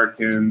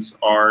Americans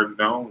are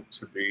known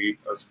to be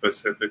a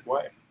specific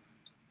way.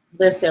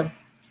 Listen.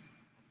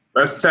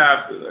 Let's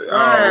tap.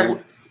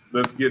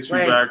 Let's get you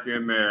back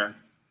in there.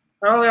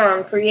 Hold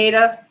on,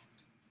 creative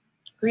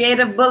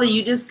bully.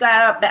 You just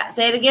got up.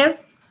 Say it again.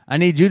 I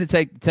need you to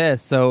take the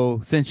test. So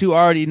since you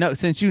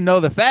know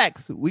the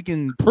facts, we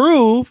can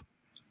prove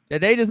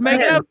that they just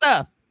making up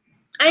stuff.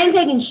 I ain't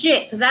taking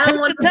shit because I don't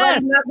want the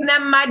test knocking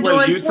at my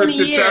door in 20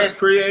 years. You took the test,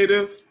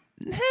 creative?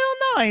 Hell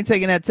no, I ain't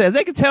taking that test.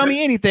 They can tell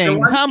me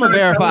anything. How am I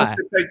verify?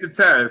 Take the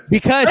test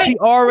because she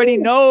already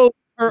knows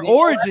her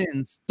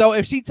origins. So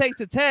if she takes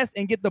the test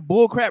and get the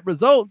bullcrap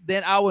results,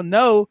 then I will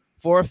know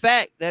for a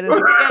fact that it's a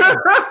scam.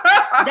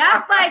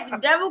 That's like the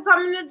devil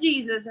coming to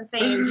Jesus and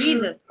saying,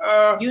 Jesus,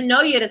 you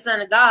know you're the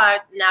son of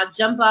God. Now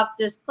jump off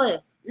this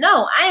cliff.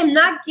 No, I am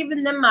not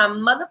giving them my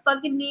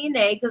motherfucking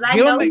DNA because I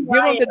know give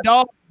them the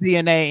dog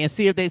DNA and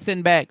see if they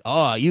send back.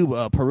 Oh, you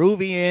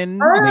Peruvian.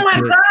 Oh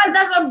my God,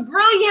 that's a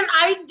brilliant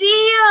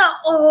idea.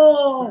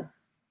 Oh,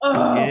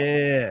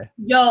 yeah.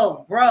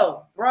 Yo,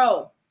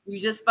 bro. You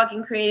just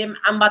fucking created.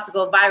 I'm about to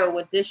go viral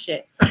with this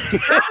shit.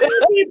 How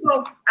many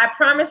people? I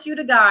promise you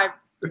to God.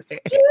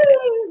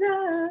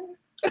 Jesus.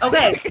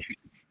 Okay,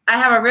 I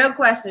have a real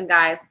question,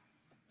 guys.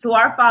 To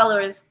our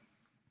followers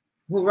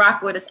who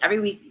rock with us every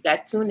week, you guys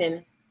tune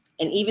in,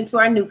 and even to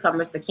our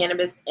newcomers to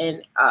Cannabis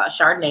and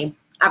Chardonnay,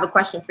 I have a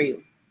question for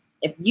you.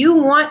 If you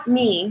want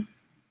me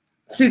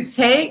to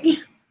take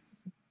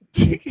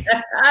a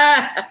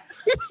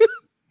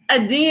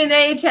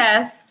DNA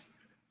test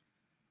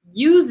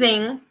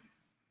using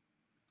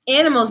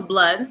animals'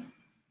 blood,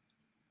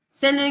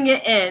 sending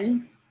it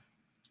in,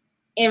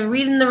 and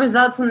reading the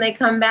results when they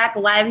come back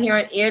live here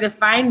on air to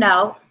find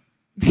out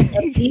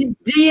if these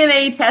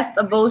DNA tests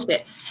are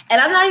bullshit.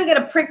 And I'm not even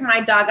gonna prick my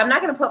dog. I'm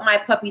not gonna put my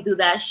puppy through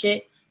that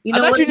shit. You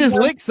know I thought you just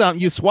licked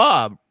something. You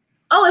swab.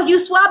 Oh, if you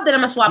swab, then I'm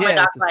gonna swab my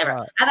dog's saliva.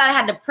 Swab. I thought I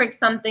had to prick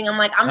something. I'm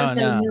like, I'm just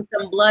gonna use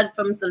some blood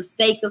from some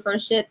steak or some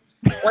shit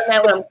one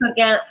night when I'm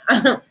cooking.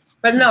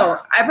 But no,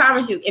 I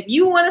promise you, if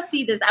you want to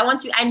see this,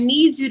 I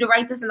need you to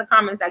write this in the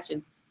comment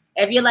section.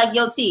 If you're like,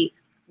 yo, T,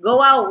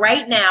 go out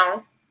right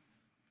now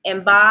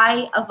and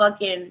buy a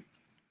fucking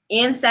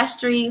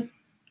ancestry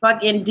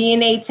fucking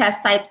DNA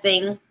test type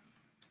thing,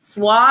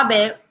 swab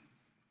it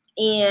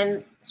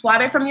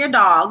from your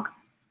dog,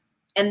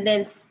 and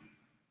then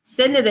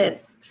send it in.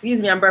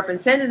 Excuse me, I'm burping.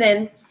 Send it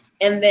in,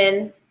 and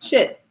then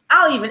shit.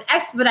 I'll even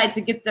expedite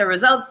to get the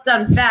results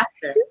done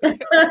faster.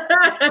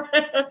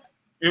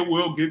 It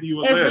will give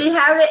you a if list. we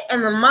have it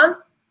in a month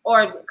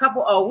or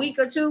a week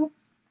or two,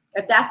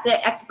 if that's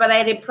the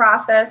expedited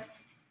process,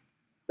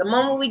 the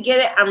moment we get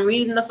it, I'm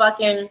reading the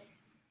fucking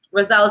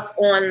results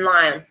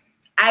online.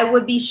 I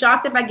would be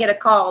shocked if I get a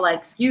call like,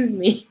 excuse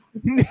me,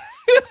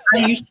 are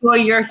you sure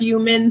you're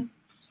human?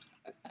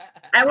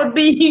 I would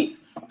be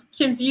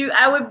confused.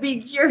 I would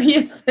be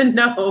curious to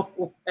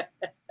know.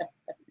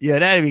 Yeah,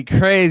 that'd be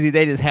crazy.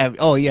 They just have,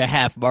 you're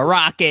half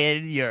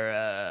Moroccan. You're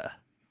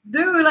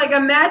dude, like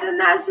imagine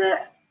that shit.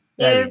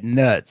 That'd be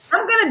nuts.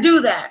 I'm gonna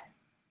do that.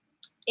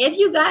 If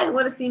you guys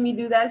want to see me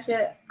do that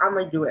shit, I'm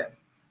gonna do it.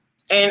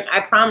 And I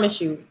promise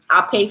you,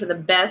 I'll pay for the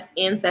best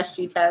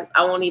ancestry test.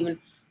 I won't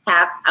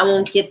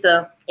get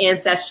the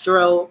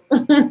ancestral.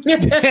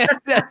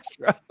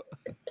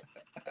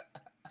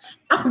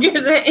 I'll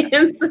get the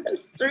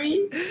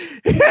ancestry.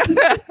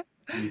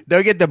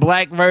 Don't get the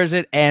black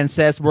version and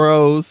Seth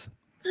Bros.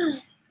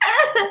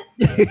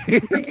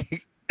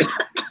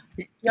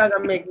 Y'all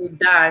gonna make me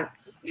die.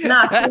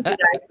 Nah, seriously,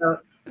 guys. So,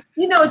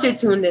 you know what you're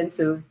tuned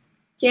into.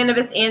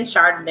 Cannabis and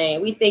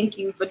Chardonnay. We thank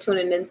you for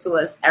tuning into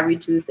us every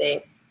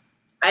Tuesday.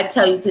 I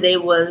tell you, today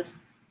was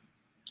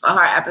a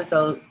hard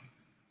episode,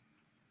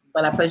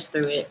 but I pushed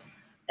through it,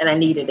 and I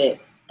needed it.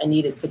 I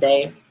needed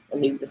today. I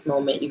needed this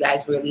moment. You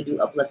guys really do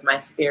uplift my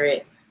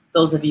spirit.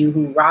 Those of you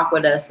who rock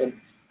with us and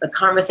the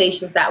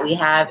conversations that we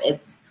have,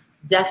 it's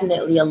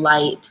definitely a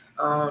light.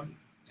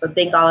 So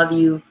thank all of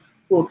you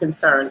who are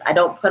concerned. I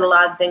don't put a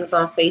lot of things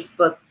on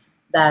Facebook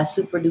that are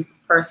super duper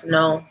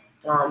personal,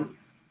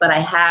 but I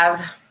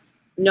have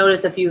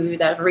noticed a few of you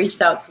that have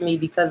reached out to me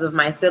because of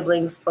my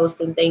siblings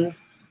posting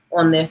things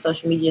on their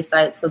social media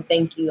sites. So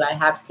thank you. I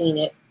have seen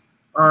it.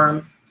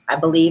 I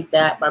believe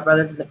that my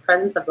brother's in the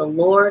presence of the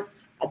Lord.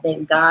 I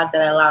thank God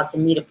that I allowed to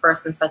meet a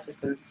person such as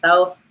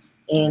himself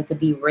and to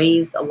be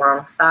raised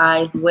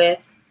alongside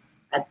with.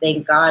 I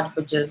thank God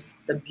for just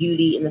the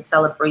beauty and the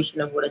celebration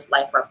of what his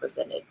life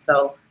represented.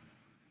 So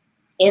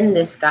in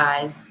this,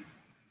 guys,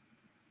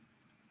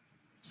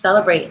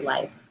 celebrate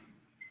life.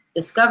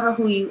 Discover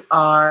who you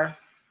are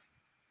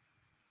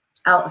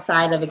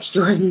outside of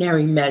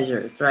extraordinary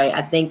measures, right?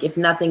 I think if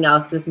nothing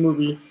else, this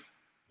movie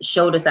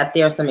showed us that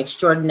there are some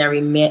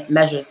extraordinary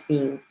measures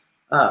being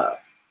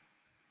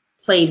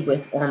played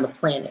with on the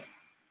planet.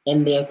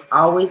 And there's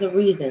always a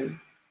reason.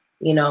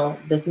 You know,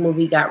 this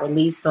movie got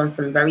released on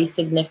some very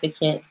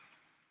significant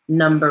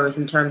numbers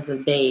in terms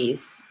of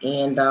days.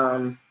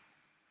 And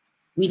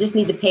we just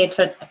need to pay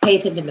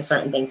attention to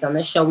certain things. On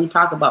this show, we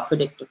talk about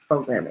predictive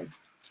programming.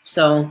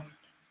 So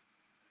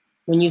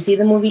when you see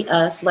the movie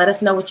Us, let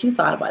us know what you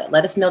thought about it.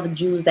 Let us know the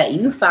Jews that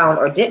you found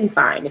or didn't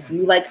find. If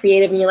you like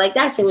creative and you're like,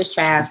 that shit was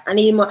trash, I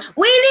need more.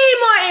 We need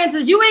more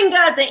answers. You ain't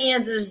got the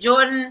answers,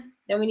 Jordan.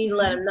 Then we need to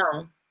let them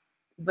know.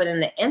 But in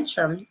the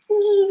interim,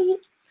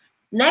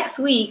 next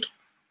week,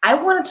 I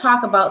want to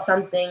talk about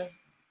something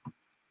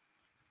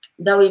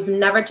that we've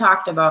never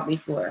talked about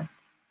before.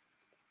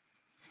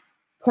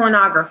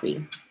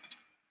 Pornography.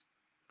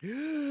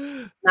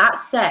 Not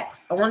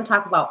sex. I want to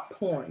talk about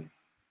porn.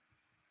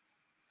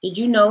 Did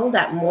you know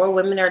that more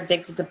women are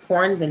addicted to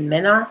porn than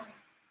men are?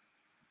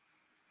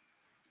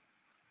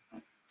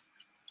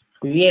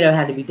 Creator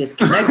had to be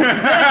disconnected.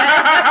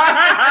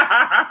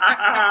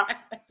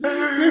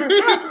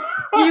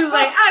 He was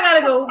like, I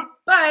gotta go.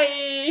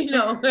 Bye.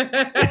 No.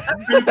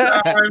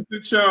 Time to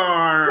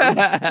charm.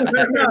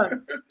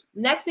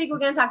 Next week, we're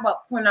going to talk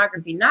about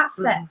pornography, not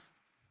sex.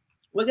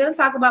 We're going to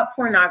talk about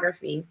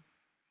pornography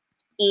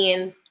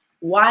and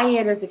why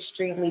it is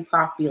extremely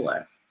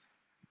popular.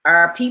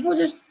 Are people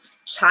just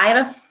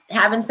tired of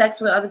having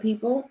sex with other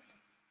people?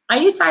 Are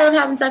you tired of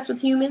having sex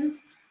with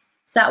humans?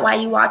 Is that why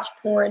you watch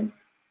porn?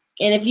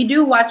 And if you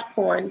do watch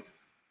porn,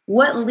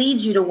 what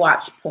leads you to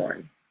watch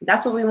porn?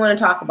 That's what we want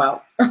to talk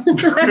about. All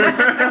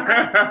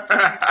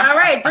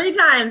right, 3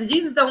 times.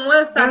 Jesus don't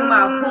want us talking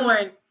about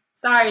porn.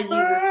 Sorry,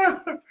 Jesus.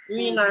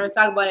 We ain't going to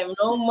talk about it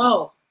no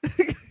more.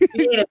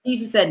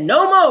 Jesus said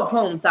no more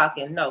porn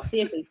talking. No,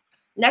 seriously.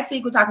 Next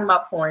week, we're talking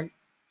about porn.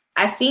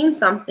 I seen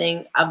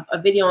something,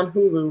 a video on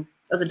Hulu. It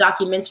was a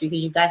documentary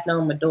because you guys know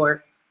I'm a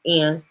dork.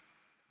 And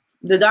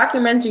the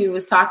documentary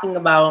was talking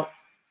about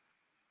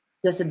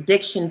this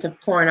addiction to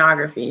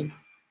pornography,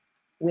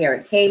 where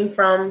it came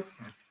from,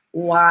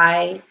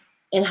 why,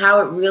 and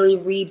how it really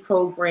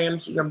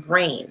reprograms your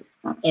brain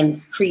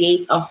and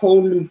creates a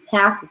whole new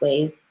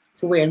pathway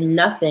to where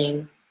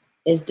nothing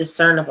is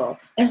discernible.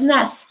 Isn't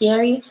that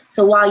scary?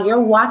 So while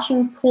you're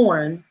watching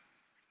porn,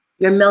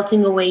 you're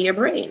melting away your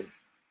brain.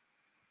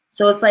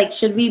 So it's like,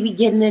 should we be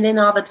getting it in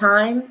all the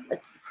time?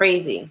 It's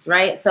crazy,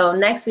 right? So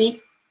next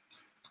week,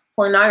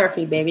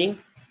 pornography, baby.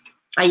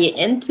 Are you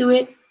into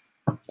it?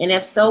 And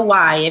if so,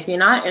 why? If you're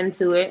not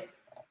into it,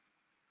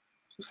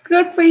 it's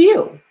good for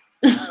you.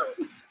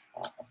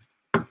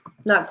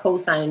 Not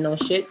co-signing no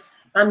shit.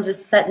 I'm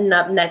just setting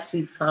up next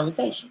week's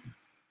conversation.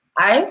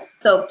 All right?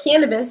 So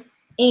cannabis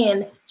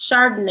and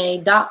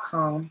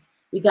Chardonnay.com.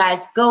 You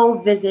guys go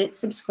visit,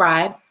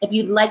 subscribe. If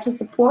you'd like to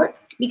support,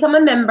 become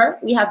a member.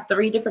 We have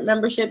 3 different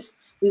memberships.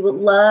 We would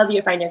love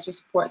your financial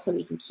support so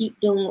we can keep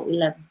doing what we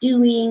love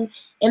doing.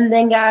 And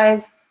then,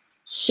 guys,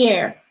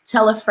 share.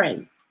 Tell a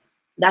friend.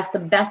 That's the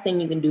best thing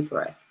you can do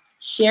for us.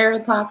 Share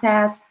the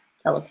podcast.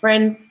 Tell a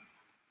friend.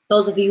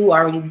 Those of you who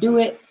already do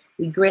it,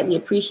 we greatly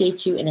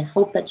appreciate you and I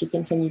hope that you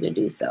continue to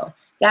do so.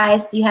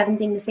 Guys, do you have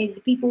anything to say to the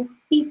people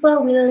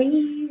before we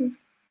leave?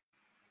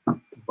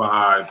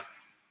 Bye.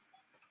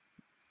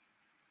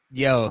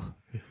 Yo,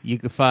 you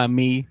can find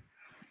me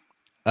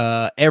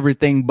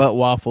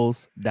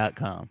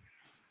everythingbutwaffles.com.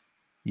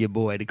 Your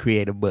boy, the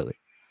Creative Bullet.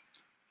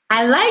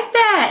 I like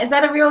that. Is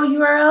that a real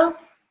URL?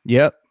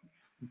 Yep.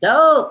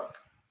 Dope.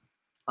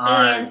 All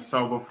right, And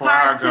so before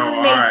I go,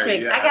 Cartoon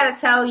Matrix. I gotta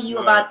tell you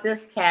about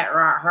this cat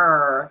right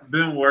here.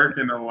 Been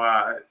working a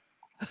lot.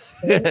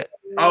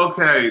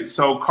 Okay,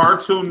 so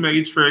Cartoon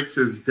Matrix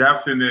is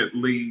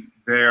definitely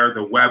there.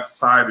 The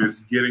website is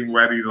getting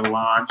ready to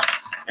launch,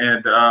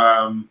 and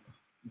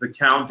the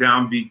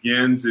countdown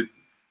begins,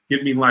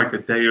 give me like a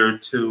day or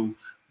two,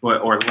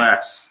 or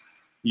less.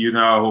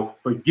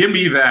 But give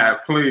me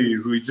that,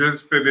 please. We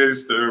just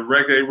finished the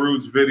Reggae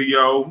Roots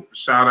video.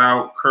 Shout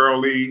out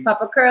Curly.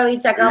 Papa Curly,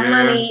 check out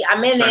Money.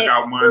 I'm in it. Check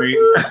out Money.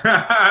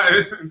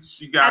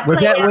 She got was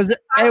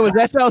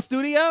that y'all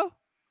studio?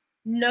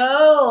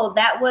 No,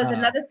 that was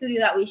another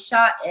studio that we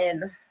shot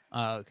in.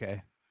 Oh,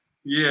 okay.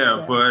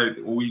 Yeah,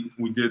 but we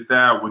did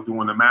that. We're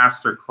doing a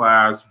master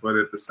class, but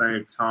at the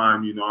same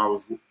time,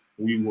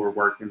 we were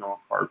working on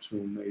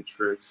Cartoon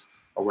Matrix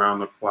around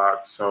the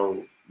clock.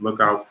 So look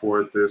out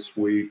for it this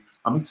week.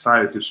 I'm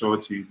excited to show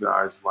it to you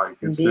guys. Like,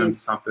 it's been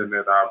something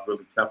that I've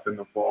really kept in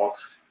the vault,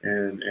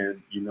 and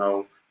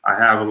I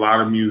have a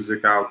lot of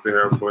music out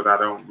there, but I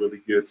don't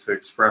really get to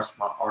express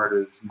my art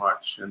as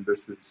much. And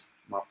this is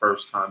my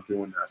first time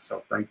doing that.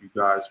 So thank you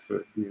guys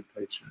for being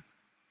patient.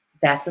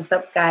 That's what's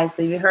up, guys.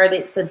 So you heard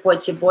it.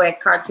 Support your boy at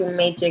Cartoon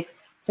Matrix.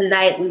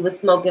 Tonight we were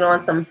smoking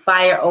on some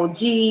Fire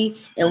OG,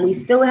 and we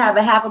still have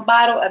a half a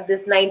bottle of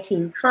this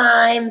 19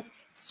 Crimes.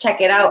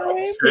 Check it out.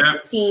 It's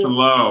 16.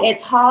 Slow.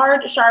 It's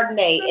hard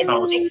Chardonnay. It's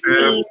so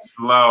 16,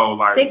 slow,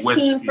 like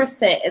 16%.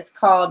 Whiskey. It's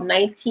called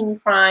 19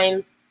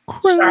 Crimes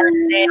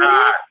Chardonnay,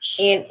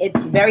 and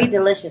it's very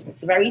delicious.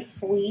 It's very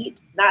sweet,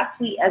 not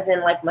sweet as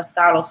in like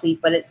Moscato sweet,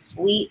 but it's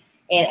sweet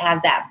and it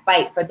has that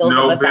bite for those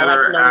of us that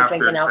like to know we're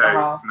drinking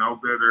alcohol. No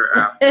bitter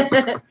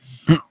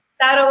aftertaste.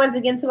 Shout out once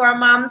again to our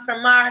moms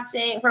for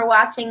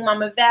watching,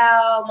 Mama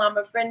Val,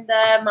 Mama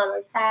Brenda,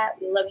 Mama Pat.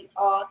 We love you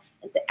all.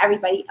 And to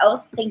everybody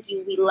else, thank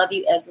you. We love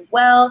you as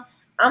well.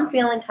 I'm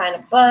feeling kind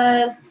of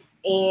buzzed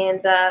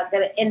and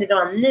gonna end it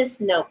on this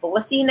note. But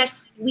we'll see you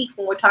next week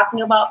when we're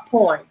talking about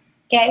porn.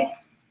 Okay?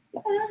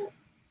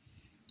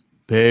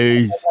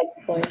 Peace.